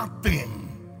is nothing.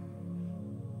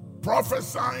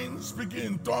 Prophesying, speaking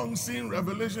in tongues, seeing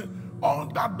revelation, all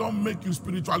that don't make you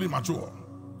spiritually mature.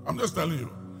 I'm just telling you.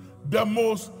 Let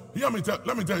me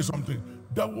tell you something.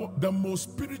 The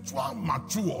most spiritual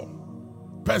mature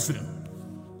person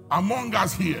among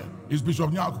us here is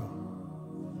Bishop Nyako.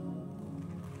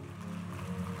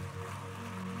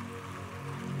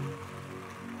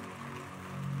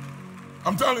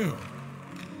 I'm telling you.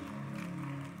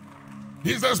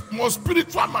 He's the most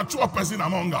spiritual mature person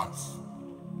among us.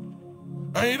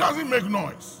 And he doesn't make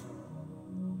noise.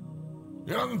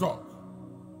 He doesn't talk.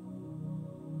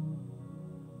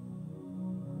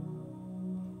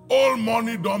 All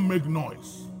money don't make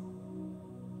noise.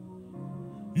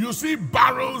 You see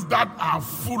barrels that are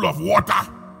full of water.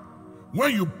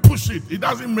 When you push it, it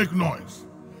doesn't make noise.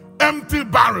 Empty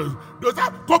barrels.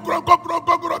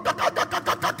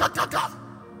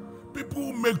 People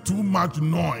who make too much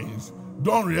noise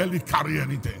don't really carry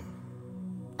anything.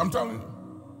 I'm telling you.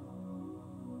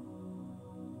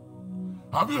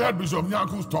 Have you heard Bishop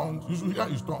Nyaku's tongues? You should hear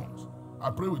his tongues. I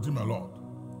pray with him a lot.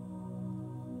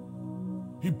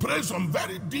 He prays some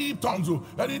very deep tongues,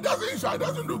 and he doesn't shout,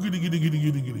 doesn't do giddy, giddy, giddy,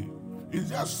 giddy, giddy. It's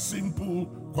just simple,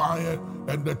 quiet,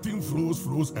 and the thing flows,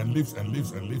 and lives, and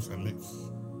lives, and lives, and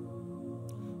lives.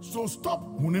 So stop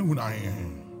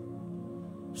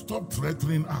Stop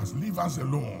threatening us. Leave us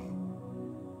alone.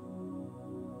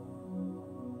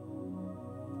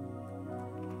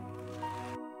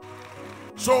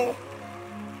 So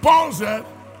Paul said,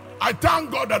 I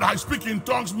thank God that I speak in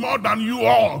tongues more than you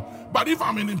all. But if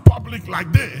I'm in public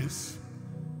like this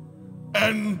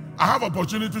and I have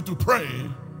opportunity to pray,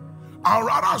 I'd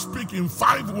rather speak in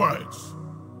 5 words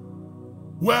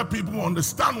where people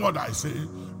understand what I say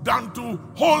than to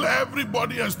hold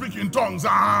everybody and speak in tongues.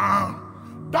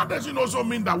 That doesn't also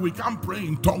mean that we can't pray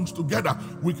in tongues together.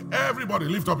 Everybody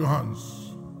lift up your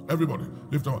hands. Everybody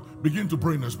lift up. Begin to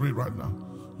pray in the spirit right now.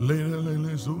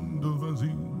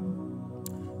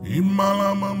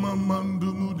 Imala mama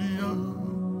mandu mudia,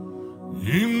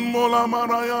 Imola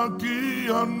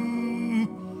marayakian,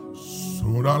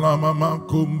 Surala mama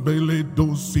kumbele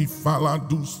dosi fala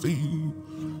dusi,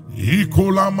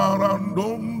 Ikola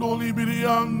marandondo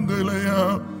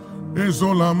libiriangelea,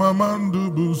 Ezola mamandu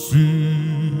busi.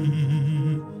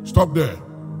 Stop there.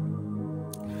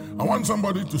 I want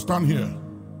somebody to stand here.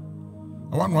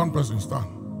 I want one person to stand.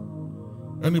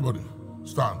 Anybody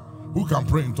stand. Who can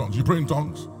pray in tongues? You pray in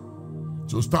tongues?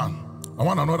 So stand. I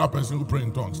want another person who pray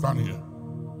in tongues. Stand here.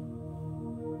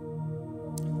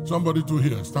 Somebody to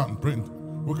here. Stand. Pray.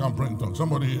 Who can pray in tongues?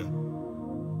 Somebody here.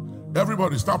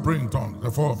 Everybody start praying in tongues. The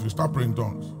 4 of you start praying in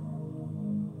tongues.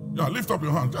 Yeah, lift up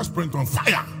your hand. Just pray in tongues.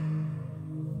 Fire.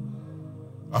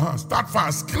 Start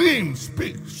fire. Scream.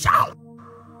 Speak. Shout.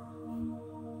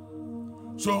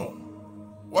 So,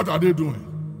 what are they doing?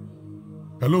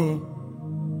 Hello?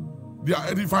 They are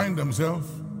edifying themselves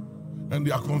and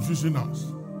they are confusing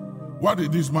us. What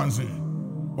did this man say?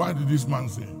 Why did this man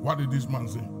say? What did this man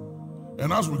say?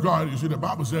 And as we go ahead, you see the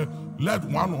Bible said, let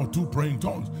 1 or 2 pray in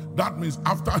tongues. That means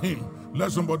after him,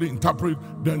 let somebody interpret,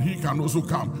 then he can also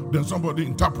come. Then somebody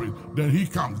interpret, then he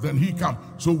comes, then he comes.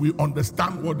 So we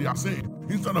understand what they are saying.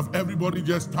 Instead of everybody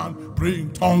just stand praying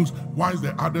in tongues, whilst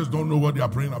the others don't know what they are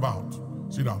praying about.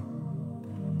 Sit down.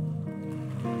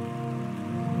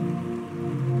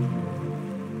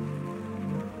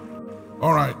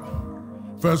 All right,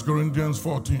 1 Corinthians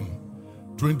 14,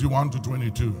 21 to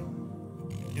 22.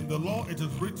 In the law it is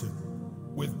written,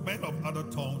 with men of other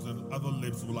tongues and other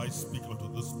lips will I speak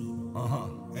unto this people.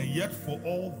 And yet for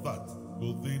all that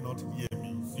will they not hear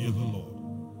me, saith the Lord.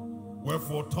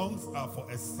 Wherefore tongues are for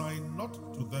a sign not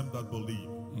to them that believe,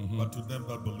 but to them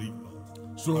that believe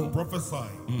not. So and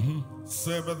prophesying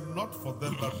serveth not for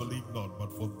them that believe not,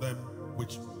 but for them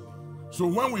which believe. So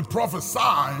when we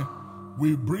prophesy,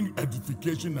 we bring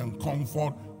edification and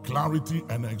comfort, clarity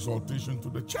and exaltation to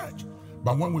the church.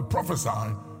 But when we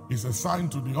prophesy, it's a sign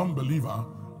to the unbeliever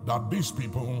that these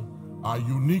people are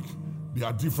unique, they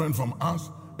are different from us,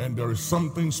 and there is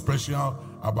something special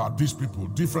about these people,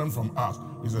 different from us.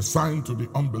 It's a sign to the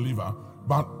unbeliever.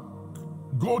 But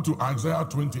go to Isaiah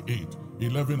 28,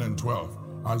 11 and 12.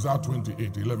 Isaiah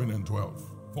 28, 11 and 12.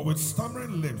 For with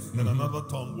stammering lips and another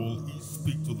tongue will he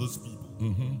speak to this people,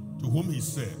 to whom he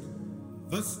said,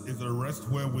 this is a rest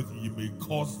wherewith you may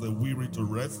cause the weary to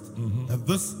rest, and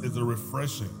this is a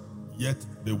refreshing, yet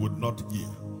they would not hear.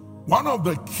 One of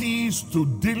the keys to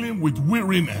dealing with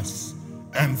weariness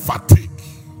and fatigue.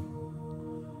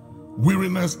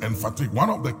 Weariness and fatigue. One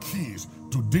of the keys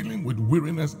to dealing with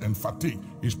weariness and fatigue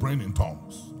is praying in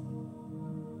tongues.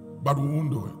 But we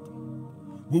won't do it.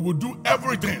 We will do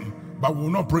everything, but we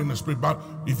will not pray in the spirit. But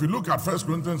if you look at 1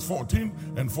 Corinthians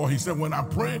 14:4, he said, when I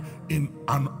pray in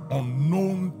an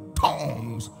unknown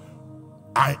tongues,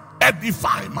 I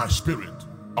edify my spirit,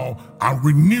 or I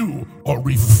renew or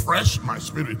refresh my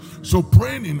spirit. So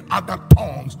praying in other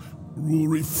tongues will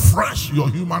refresh your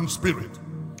human spirit.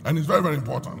 And it's very, very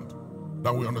important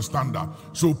that we understand that.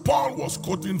 So Paul was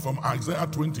quoting from Isaiah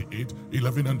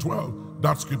 28:11 and 12.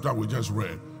 That scripture we just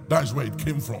read. That is where it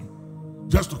came from.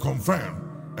 Just to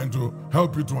confirm and to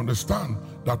help you to understand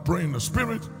that praying in the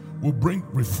spirit will bring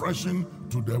refreshing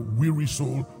to the weary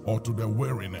soul or to the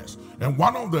weariness. And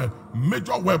one of the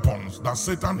major weapons that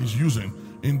Satan is using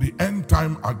in the end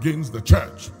time against the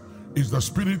church is the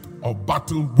spirit of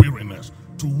battle weariness,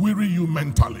 to weary you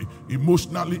mentally,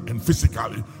 emotionally, and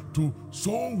physically, to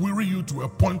so weary you to a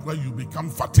point where you become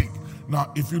fatigued.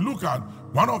 Now, if you look at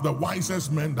one of the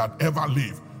wisest men that ever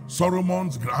lived,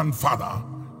 Solomon's grandfather,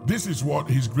 this is what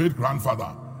his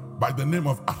great-grandfather, by the name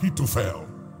of Ahithophel,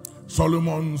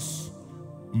 Solomon's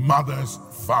mother's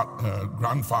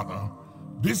grandfather,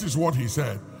 this is what he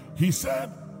said. He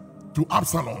said to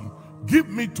Absalom, give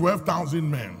me 12,000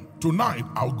 men. Tonight,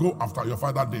 I'll go after your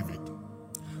father David.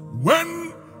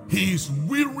 When he is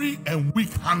weary and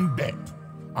weak-handed,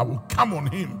 I will come on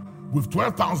him with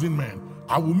 12,000 men.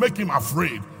 I will make him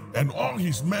afraid, and all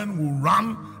his men will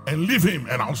run and leave him,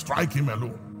 and I'll strike him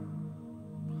alone.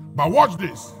 But watch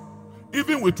this.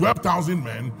 Even with 12,000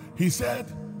 men, he said,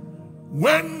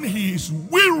 when he is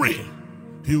weary,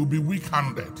 he will be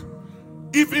weak-handed.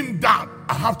 Even that,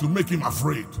 I have to make him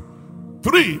afraid.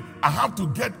 3, I have to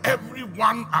get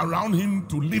everyone around him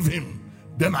to leave him.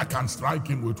 Then I can strike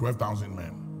him with 12,000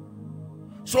 men.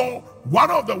 So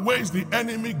one of the ways the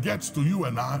enemy gets to you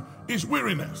and I is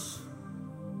weariness.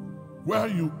 Where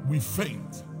we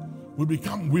faint, we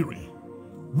become weary,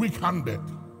 weak-handed.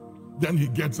 Then he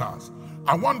gets us.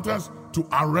 I want us to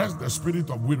arrest the spirit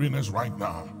of weariness right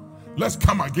now. Let's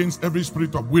come against every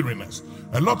spirit of weariness.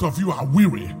 A lot of you are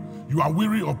weary. You are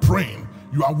weary of praying.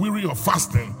 You are weary of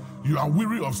fasting. You are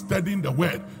weary of studying the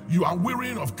word. You are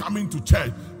weary of coming to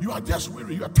church. You are just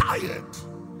weary. You are tired.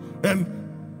 And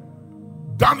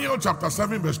Daniel chapter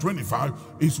 7 verse 25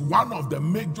 is one of the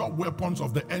major weapons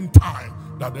of the end time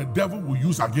that the devil will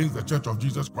use against the church of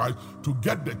Jesus Christ to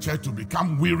get the church to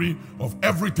become weary of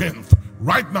everything.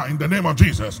 Right now, in the name of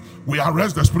Jesus, we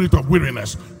arrest the spirit of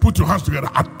weariness. Put your hands together.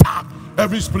 Attack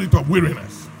every spirit of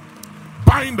weariness.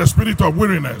 Bind the spirit of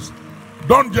weariness.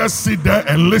 Don't just sit there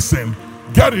and listen.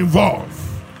 Get involved.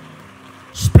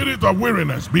 Spirit of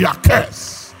weariness, be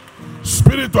accursed.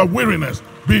 Spirit of weariness,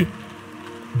 be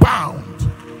bound.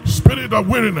 Spirit of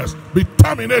weariness, be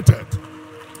terminated.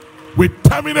 We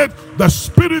terminate the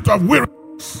spirit of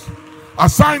weariness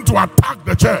assigned to attack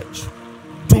the church,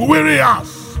 to weary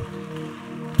us,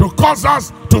 to cause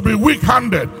us to be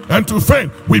weak-handed and to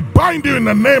faint. We bind you in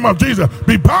the name of Jesus.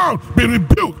 Be bound, be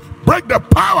rebuked. Break the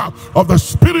power of the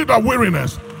spirit of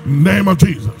weariness in the name of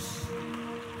Jesus.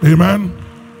 Amen.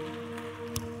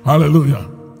 Hallelujah.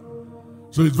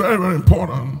 So it's very, very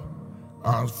important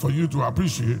for you to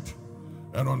appreciate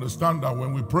and understand that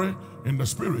when we pray in the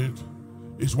spirit,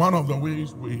 it's one of the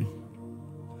ways we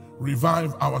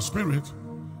revive our spirit,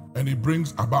 and it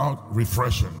brings about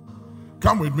refreshing.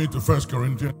 Come with me to 1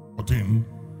 Corinthians 14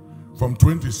 from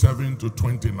 27 to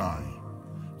 29.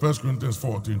 1 Corinthians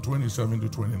 14, 27 to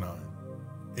 29.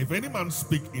 If any man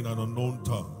speak in an unknown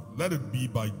tongue, let it be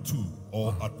by 2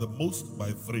 or at the most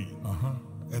by 3,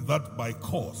 and that by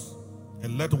cause,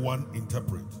 and let one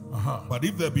interpret. But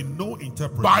if there be no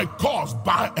interpreter, by cause,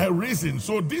 by a reason.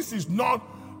 So this is not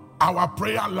our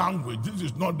prayer language. This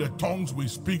is not the tongues we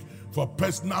speak for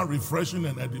personal refreshing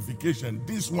and edification.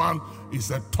 This one is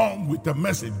a tongue with a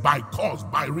message, by cause,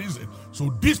 by reason.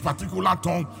 So this particular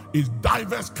tongue is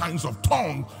diverse kinds of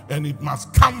tongue, and it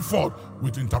must come forth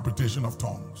with interpretation of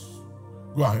tongues.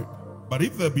 Go ahead. But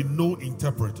if there be no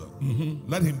interpreter,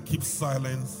 let him keep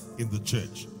silence in the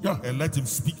church, and let him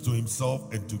speak to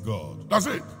himself and to God. That's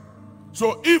it.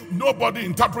 So if nobody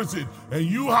interprets it, and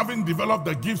you haven't developed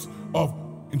the gifts of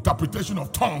interpretation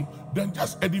of tongue, then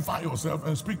just edify yourself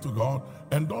and speak to God,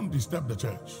 and don't disturb the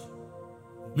church.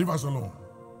 Leave us alone.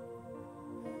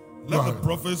 Let the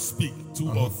prophet speak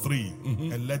 2 or 3,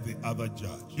 and let the other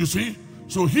judge. You see?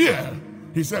 So here,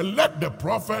 he said, let the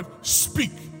prophet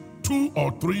speak 2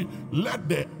 or 3, let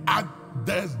the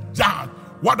others judge.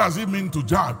 What does it mean to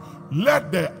judge?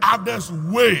 Let the others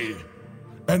weigh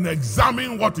and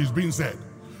examine what is being said.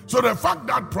 So the fact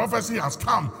that prophecy has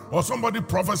come or somebody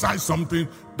prophesies something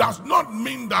does not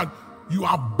mean that you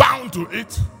are bound to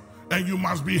it and you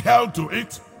must be held to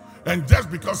it. And just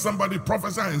because somebody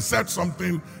prophesied and said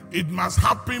something, it must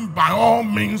happen by all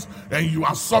means and you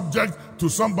are subject to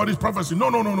somebody's prophecy.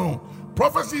 No.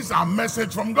 Prophecies are a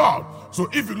message from God. So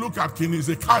if you look at King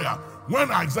Hezekiah, when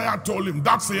Isaiah told him,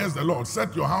 "That says the Lord,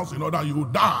 set your house in order, you will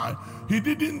die," he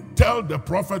didn't tell the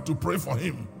prophet to pray for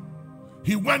him.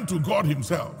 He went to God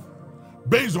himself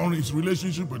based on his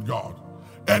relationship with God.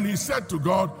 And he said to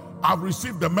God, "I've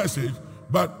received the message,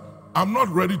 but I'm not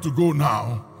ready to go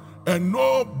now." And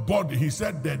nobody, he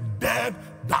said, the dead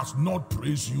does not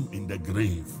praise you in the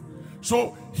grave.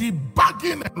 So he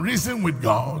bargained and reasoned with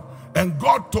God, and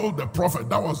God told the prophet,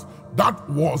 that was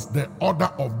the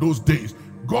order of those days.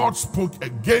 God spoke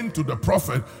again to the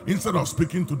prophet instead of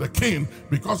speaking to the king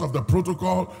because of the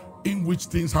protocol in which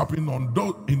things happen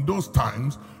in those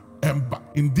times and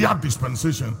in their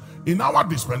dispensation. In our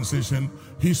dispensation,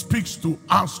 he speaks to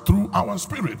us through our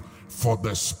spirit. For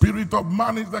the spirit of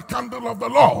man is the candle of the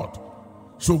Lord.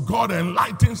 So God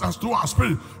enlightens us through our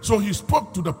spirit. So he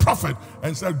spoke to the prophet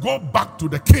and said, "Go back to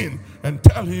the king and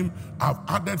tell him I've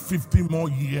added 50 more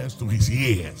years to his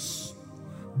years."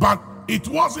 But it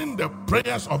wasn't the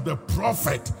prayers of the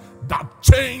prophet that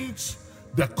changed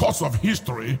the course of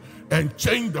history and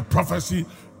changed the prophecy.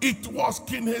 It was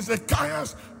King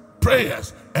Hezekiah's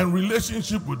prayers and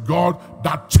relationship with God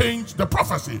that changed the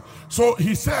prophecy. So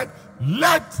he said,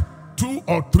 "Let 2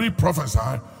 or 3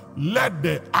 prophesy, let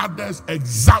the others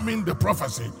examine the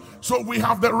prophecy." So we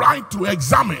have the right to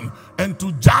examine and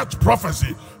to judge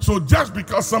prophecy. So just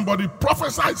because somebody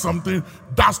prophesied something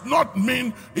does not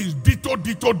mean it's ditto,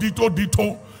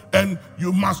 and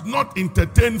you must not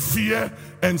entertain fear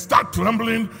and start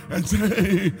trembling and say,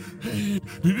 hey,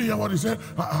 did you hear what he said?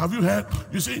 Have you heard?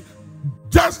 You see,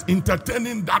 just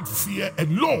entertaining that fear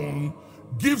alone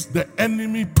gives the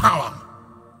enemy power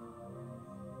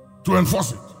to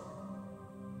enforce it.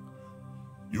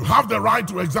 You have the right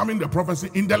to examine the prophecy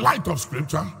in the light of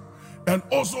scripture and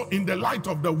also in the light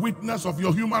of the witness of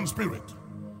your human spirit.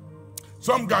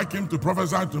 Some guy came to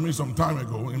prophesy to me some time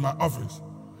ago in my office,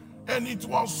 and it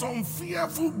was some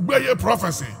fearful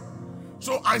prophecy.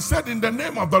 So I said, "In the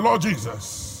name of the Lord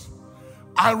Jesus,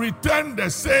 I return the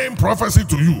same prophecy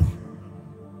to you,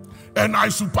 and I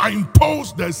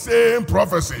superimpose the same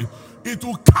prophecy. It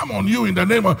will come on you in the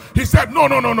name of..." He said, no.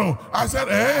 I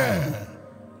said,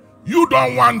 you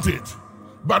don't want it,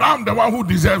 but I'm the one who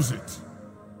deserves it.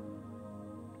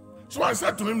 So I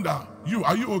said to him that,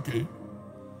 are you okay?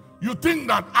 You think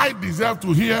that I deserve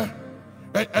to hear?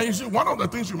 And you see, one of the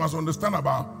things you must understand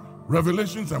about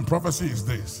revelations and prophecy is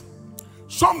this.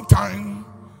 Sometimes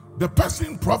the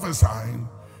person prophesying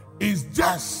is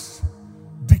just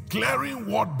declaring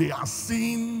what they are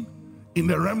seeing in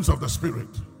the realms of the spirit.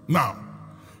 Now,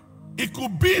 it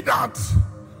could be that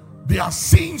they are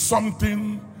seeing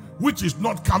something which is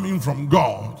not coming from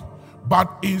God, but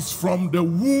is from the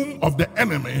womb of the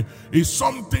enemy, is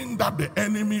something that the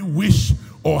enemy wish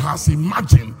or has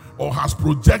imagined or has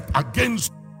projected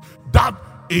against, that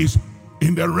is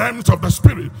in the realms of the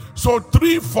spirit. So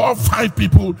 3, 4, 5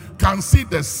 people can see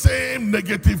the same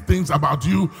negative things about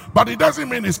you, but it doesn't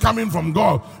mean it's coming from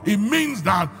God. It means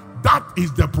that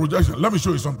is the projection. Let me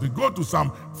show you something. Go to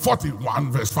Psalm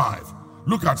 41 verse 5.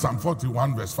 Look at Psalm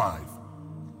 41 verse 5.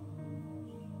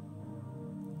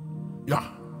 Yeah.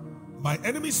 My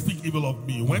enemies speak evil of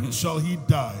me. When shall he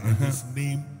die and his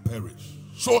name perish?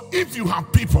 So if you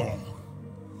have people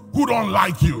who don't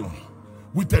like you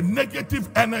with a negative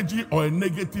energy or a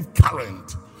negative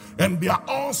current, and they are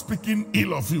all speaking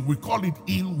ill of you, we call it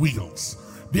ill wills.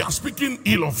 They are speaking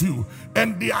ill of you,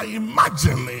 and they are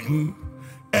imagining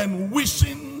and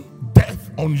wishing death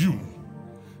on you.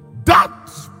 That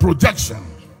projection,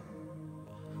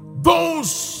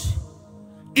 those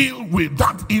ill will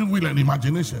and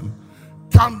imagination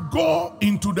can go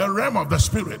into the realm of the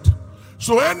spirit.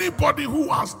 So anybody who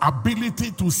has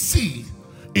ability to see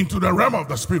into the realm of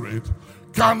the spirit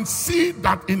can see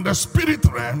that in the spirit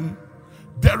realm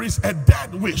there is a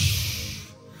dead wish,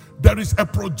 there is a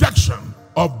projection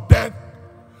of death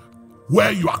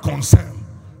where you are concerned.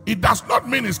 It does not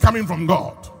mean it's coming from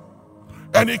God,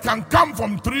 and it can come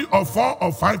from 3 or 4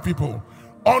 or 5 people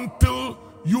until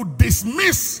you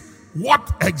dismiss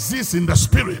what exists in the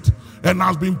spirit and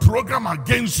has been programmed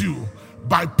against you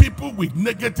by people with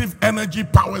negative energy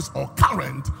powers or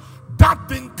current. That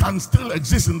thing can still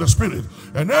exist in the spirit.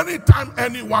 And anytime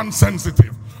anyone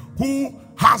sensitive who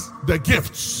has the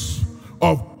gifts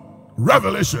of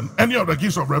revelation, any of the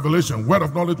gifts of revelation, word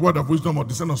of knowledge, word of wisdom, or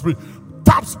discerning of spirit,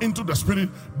 taps into the spirit,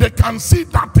 they can see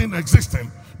that thing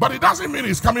existing. But it doesn't mean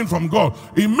it's coming from God.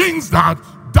 It means that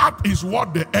that is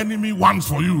what the enemy wants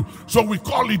for you. So we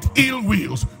call it ill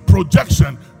wills,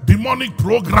 projection, demonic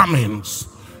programmings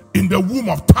in the womb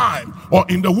of time or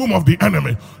in the womb of the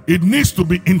enemy. It needs to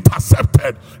be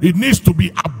intercepted. It needs to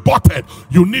be aborted.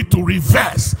 You need to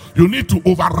reverse. You need to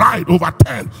override,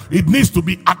 overturn. It needs to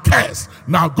be accursed.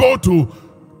 Now go to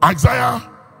Isaiah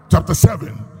chapter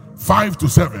 7, 5 to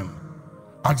 7.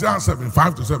 Isaiah 7,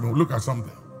 5 to 7. We'll look at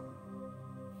something.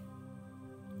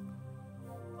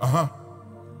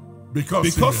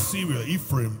 Because Syria,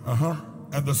 Ephraim,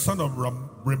 and the son of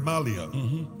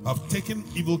Remaliah have taken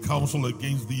evil counsel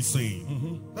against thee,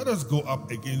 saying, let us go up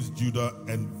against Judah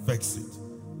and vex it,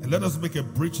 and let us make a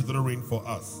breach therein for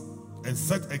us, and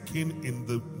set a king in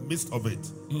the midst of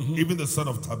it, even the son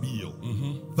of Tabiel.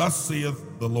 Thus saith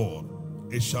the Lord,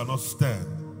 it shall not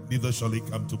stand, neither shall it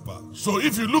come to pass. So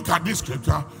if you look at this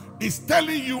scripture, it's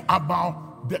telling you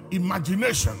about the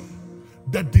imagination,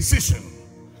 the decision,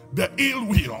 the ill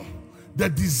will, the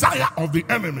desire of the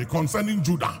enemy concerning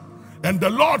Judah. And the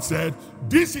Lord said,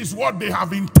 this is what they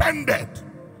have intended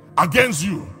against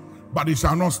you, but it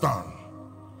shall not stand,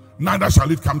 neither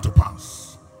shall it come to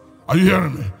pass. Are you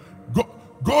hearing me?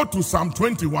 Go to Psalm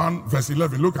 21 verse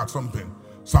 11. Look at something.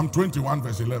 Psalm 21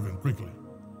 verse 11 quickly.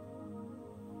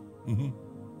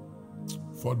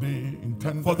 For they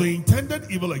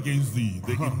intended evil against thee.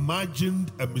 They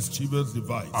imagined a mischievous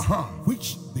device,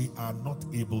 which they are not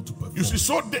able to perform. You see,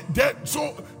 so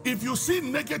if you see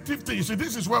negative things, see,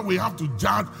 this is where we have to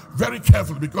judge very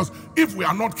carefully, because if we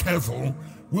are not careful,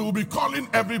 we will be calling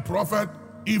every prophet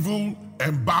evil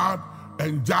and bad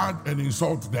and judge and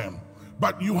insult them.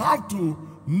 But you have to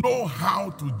know how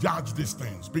to judge these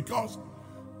things, because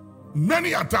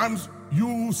many a times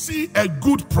you see a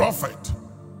good prophet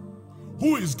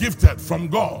who is gifted from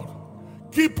God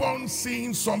keep on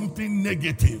seeing something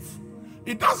negative.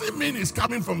 It doesn't mean it's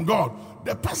coming from God.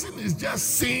 The person is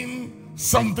just seeing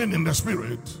something in the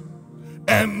spirit,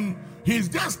 and he's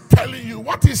just telling you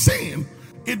what he's saying.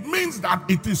 It means that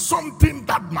it is something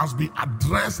that must be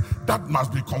addressed, that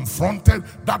must be confronted,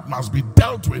 that must be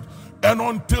dealt with. And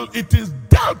until it is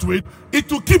dealt with,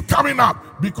 it will keep coming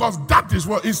up, because that is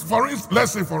what is. For instance,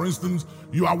 let's say, for instance,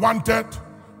 you are wanted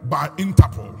by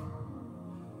Interpol.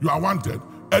 You are wanted,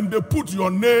 and they put your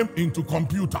name into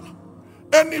computer.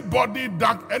 Anybody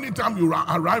that, anytime you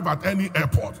arrive at any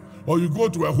airport or you go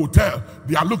to a hotel,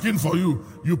 they are looking for you.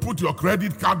 You put your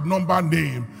credit card number,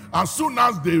 name. As soon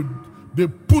as they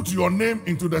put your name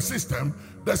into the system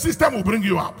will bring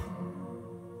you up.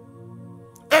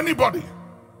 Anybody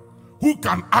who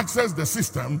can access the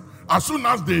system, as soon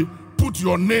as they put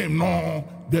your name,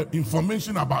 the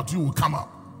information about you will come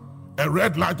up. A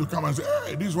red light will come and say,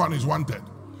 hey, this one is wanted.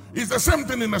 It's the same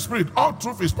thing in the spirit. All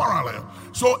truth is parallel.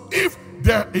 So if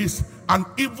there is an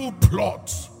evil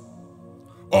plot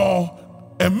or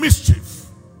a mischief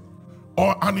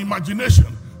or an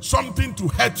imagination, something to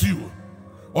hurt you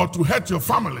or to hurt your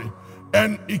family,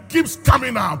 and it keeps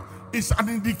coming up, it's an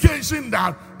indication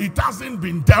that it hasn't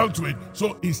been dealt with,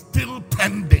 so it's still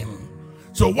pending.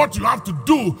 So what you have to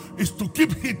do is to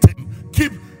keep hitting,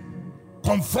 keep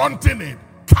confronting it,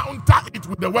 counter it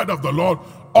with the word of the Lord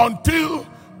until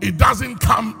it doesn't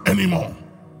come anymore,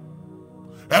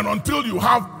 and until you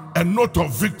have a note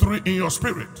of victory in your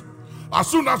spirit. As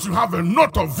soon as you have a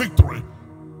note of victory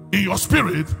in your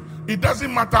spirit, it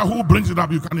doesn't matter who brings it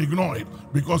up, you can ignore it,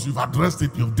 because you've addressed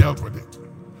it, you've dealt with it.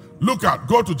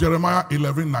 Go to Jeremiah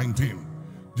 11:19.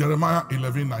 Jeremiah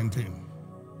 11:19.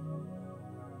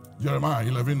 Jeremiah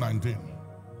 11:19.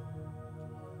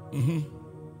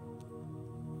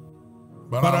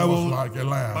 But I was like a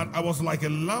lamb. But I was like a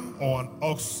lamb or an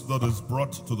ox that is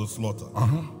brought to the slaughter.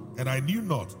 And I knew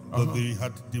not that they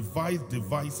had devised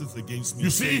devices against me. You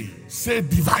see, say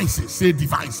devices, say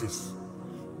devices.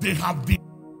 They have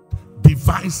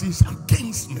devices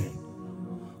against me.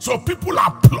 So people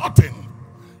are plotting.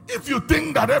 If you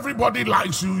think that everybody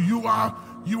likes you, you are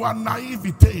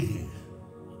naivete.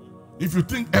 If you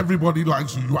think everybody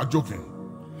likes you, you are joking.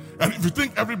 And if you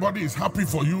think everybody is happy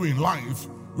for you in life,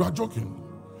 you are joking.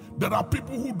 There are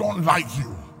people who don't like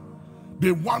you.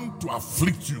 They want to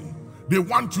afflict you. They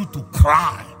want you to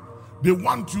cry. They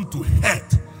want you to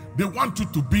hurt. They want you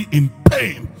to be in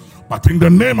pain. But in the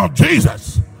name of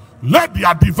Jesus, let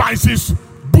their devices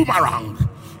boomerang.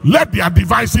 Let their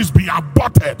devices be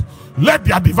aborted. Let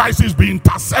their devices be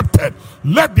intercepted.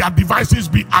 Let their devices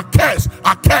be accursed,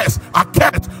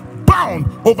 bound,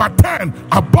 overturned,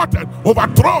 aborted,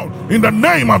 overthrown. In the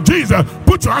name of Jesus,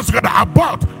 put your hands together.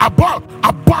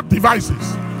 Abort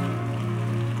devices.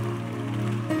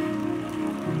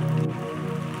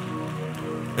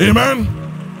 Amen.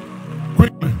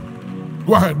 Quickly.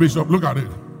 Go ahead, Bishop. Look at it.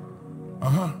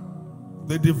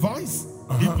 They devised,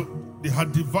 they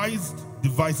had devised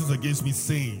devices against me,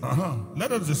 saying,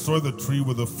 let us destroy the tree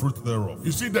with the fruit thereof.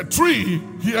 You see, the tree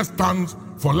here stands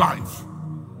for life.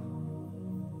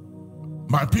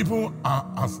 My people are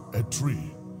as a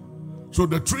tree. So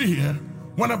the tree here,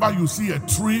 whenever you see a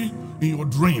tree in your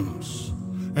dreams,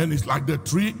 and it's like the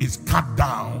tree is cut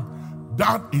down,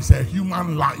 that is a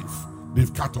human life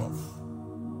they've cut off.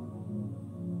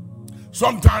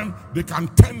 Sometimes they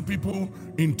can turn people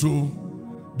into,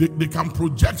 they can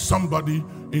project somebody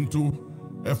into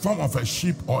a form of a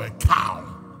sheep or a cow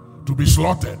to be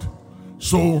slaughtered.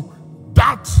 So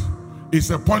that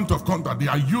is a point of contact. They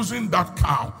are using that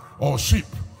cow or sheep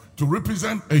to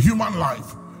represent a human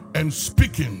life and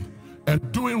speaking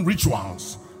and doing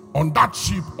rituals on that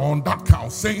sheep or on that cow,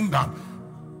 saying that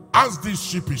as this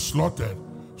sheep is slaughtered,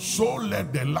 so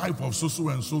let the life of so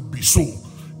and so be so.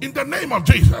 In the name of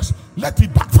Jesus, let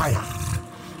it backfire.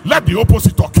 Let the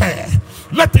opposite occur.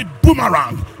 Let it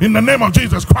boomerang in the name of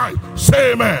Jesus Christ.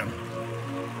 Say amen.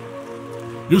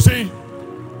 You see?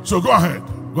 So go ahead.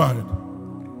 Go ahead.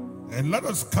 And let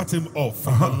us cut him off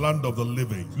from the land of the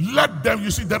living. Let them, you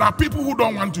see, there are people who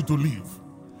don't want you to live.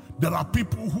 There are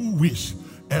people who wish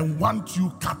and want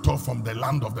you cut off from the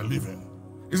land of the living.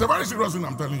 It's a very serious thing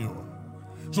I'm telling you.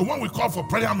 So when we call for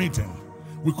prayer meeting,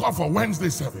 we call for Wednesday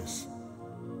service,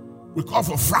 we call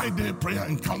for Friday prayer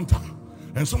encounter,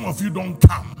 and some of you don't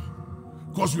come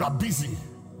because you are busy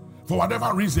for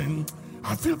whatever reason,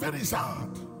 I feel very sad.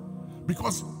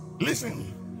 Because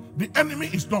listen, the enemy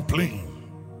is not playing.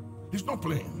 He's not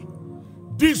playing.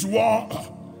 This war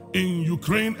in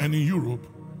Ukraine and in Europe,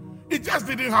 it just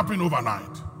didn't happen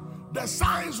overnight. The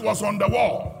signs was on the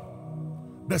wall.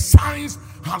 The signs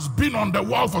has been on the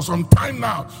wall for some time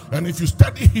now. And if you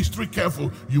study history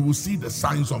careful, you will see the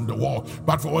signs on the wall.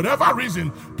 But for whatever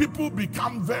reason, people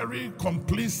become very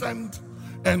complacent,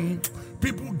 and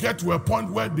people get to a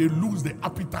point where they lose the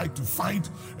appetite to fight,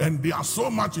 and they are so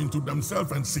much into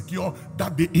themselves and secure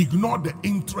that they ignore the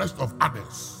interest of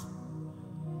others.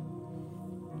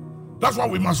 That's why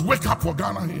we must wake up for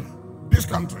Ghana here, this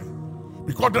country.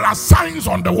 Because there are signs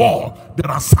on the wall. There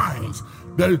are signs.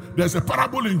 There's a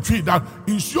parable in tree that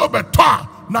in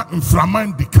Shobeta, not in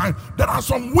Framan, there are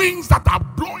some winds that are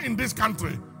blowing in this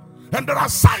country. And there are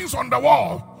signs on the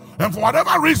wall. And for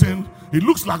whatever reason, it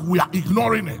looks like we are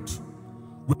ignoring it.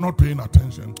 We're not paying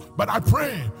attention. But I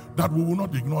pray that we will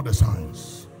not ignore the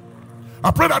signs.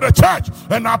 I pray that the church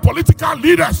and our political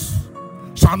leaders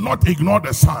shall not ignore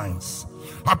the signs.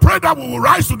 I pray that we will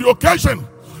rise to the occasion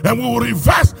and we will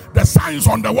reverse the signs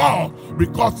on the wall,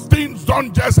 because things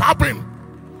don't just happen.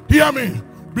 Hear me.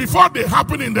 Before they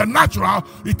happen in the natural,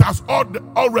 it has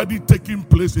already taken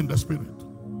place in the spirit.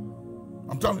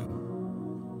 I'm telling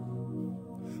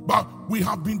you. But we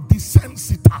have been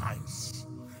desensitized.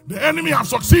 The enemy have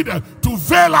succeeded to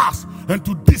veil us and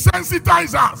to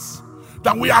desensitize us,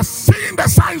 that we are seeing the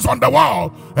signs on the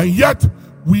wall, and yet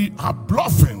we are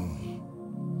bluffing.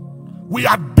 We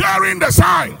are daring the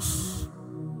signs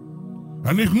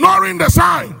and ignoring the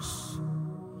signs.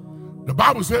 The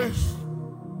Bible says,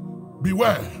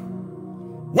 beware.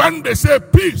 When they say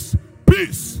peace,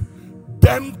 peace,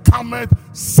 then cometh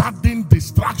sudden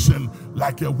distraction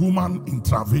like a woman in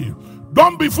travail.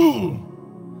 Don't be fooled.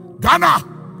 Ghana,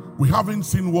 we haven't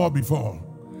seen war before.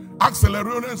 Ask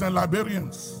Sierra and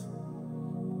Liberians.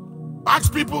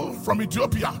 Ask people from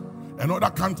Ethiopia and other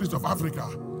countries of Africa.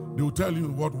 They will tell you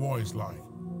what war is like.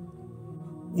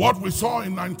 What we saw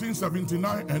in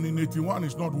 1979 and in 81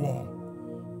 is not war.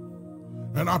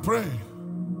 And I pray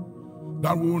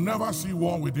that we will never see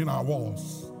war within our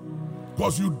walls,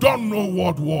 because you don't know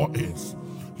what war is.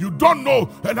 You don't know.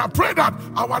 And I pray that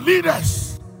our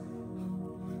leaders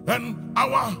and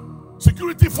our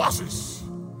security forces,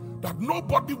 that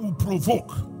nobody will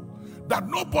provoke, that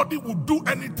nobody will do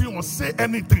anything or say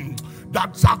anything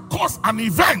that shall cause an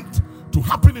event to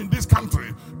happen in this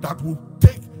country that will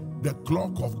take the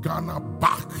clock of Ghana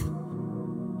back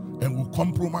and will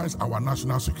compromise our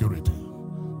national security.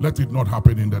 Let it not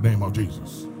happen in the name of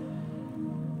Jesus.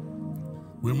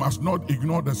 We must not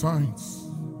ignore the signs.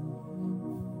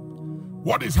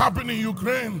 What is happening in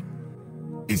Ukraine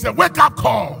is a wake-up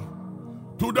call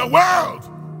to the world,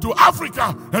 to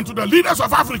Africa, and to the leaders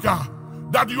of Africa,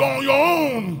 that you're on your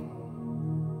own.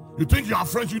 You think you have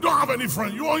friends? You don't have any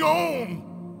friends. You're on your own.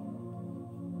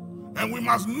 And we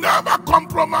must never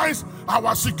compromise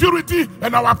our security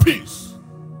and our peace.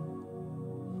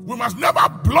 We must never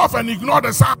bluff and ignore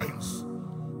the signs.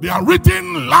 They are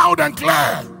written loud and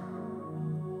clear.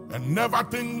 And never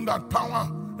think that power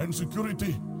and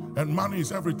security and money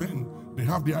is everything. They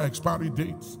have their expiry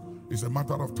dates. It's a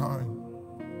matter of time.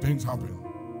 Things happen.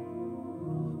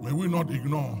 May we not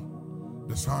ignore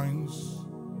the signs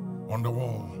on the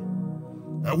wall.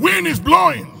 A wind is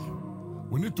blowing.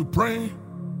 We need to pray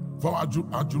for our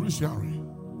judiciary.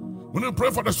 We need to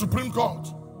pray for the Supreme Court,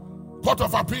 Court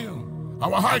of Appeal,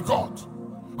 our High Court,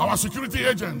 our security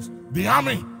agents, the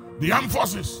army, the armed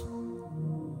forces.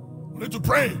 We need to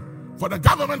pray for the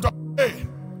government of the day.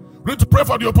 We need to pray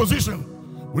for the opposition.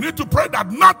 We need to pray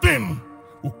that nothing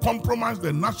will compromise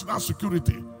the national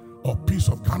security or peace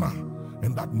of Ghana,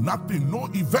 and that nothing, no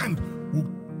event will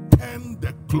turn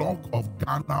the clock of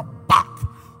Ghana back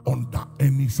under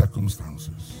any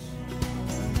circumstances.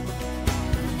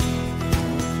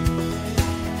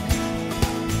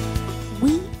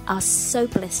 We are so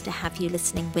blessed to have you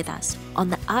listening with us on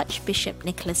the Archbishop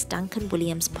Nicholas Duncan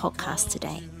Williams podcast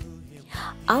today.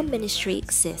 Our ministry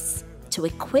exists to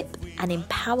equip and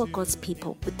empower God's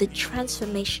people with the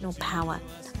transformational power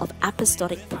of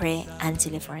apostolic prayer and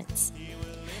deliverance.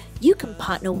 You can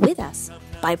partner with us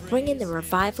by bringing the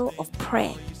revival of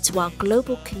prayer to our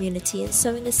global community and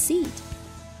sowing a seed,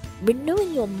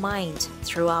 renewing your mind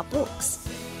through our books,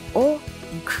 or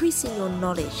increasing your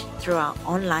knowledge through our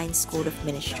online school of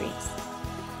ministries.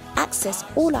 Access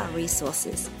all our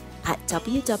resources at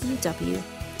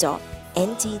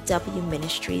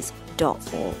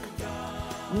www.ndwministries.org.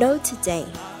 Know today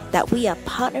that we are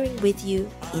partnering with you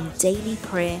in daily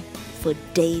prayer for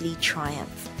daily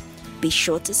triumph. Be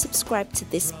sure to subscribe to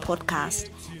this podcast,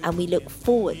 and we look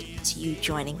forward to you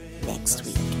joining next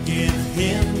week. Give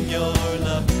him your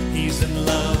love. He's in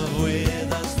love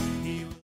with us.